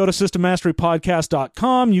stuff. If you go to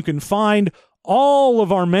systemmasterypodcast.com, you can find all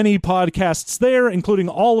of our many podcasts there, including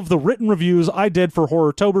all of the written reviews I did for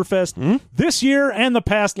Horrortoberfest this year and the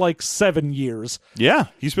past, 7 years. Yeah,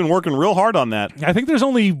 he's been working real hard on that. I think there's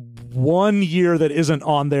only 1 year that isn't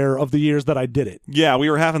on there of the years that I did it. Yeah,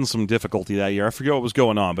 we were having some difficulty that year. I forget what was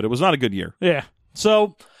going on, but it was not a good year. Yeah.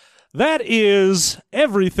 So that is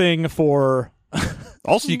everything for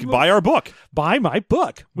Also, you can buy our book. buy my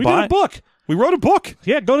book. We did a book. We wrote a book.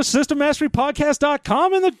 Yeah, go to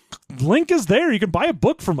systemmasterypodcast.com and the link is there. You can buy a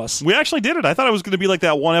book from us. We actually did it. I thought it was going to be like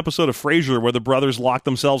that one episode of Frasier where the brothers lock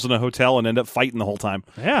themselves in a hotel and end up fighting the whole time.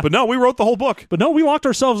 Yeah. But no, we wrote the whole book. But no, we locked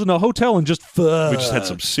ourselves in a hotel and just We just had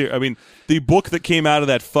some I mean, the book that came out of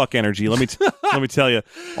that fuck energy, let me let me tell you.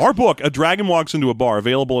 Our book, A Dragon Walks Into a Bar,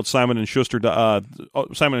 available at Simon & Schuster,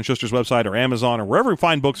 Simon & Schuster's website or Amazon or wherever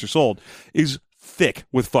fine books are sold, is thick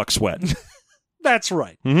with fuck sweat. That's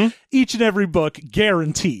right. Each and every book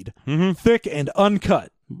guaranteed. Thick and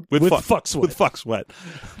uncut. With fuck sweat. With fuck sweat.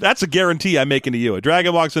 That's a guarantee I'm making to you. A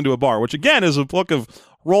Dragon Walks Into a Bar, which again is a book of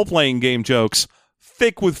role-playing game jokes,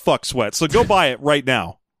 thick with fuck sweat. So go buy it right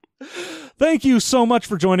now. Thank you so much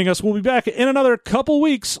for joining us. We'll be back in another couple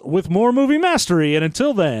weeks with more movie mastery. And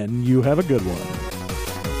until then, you have a good one.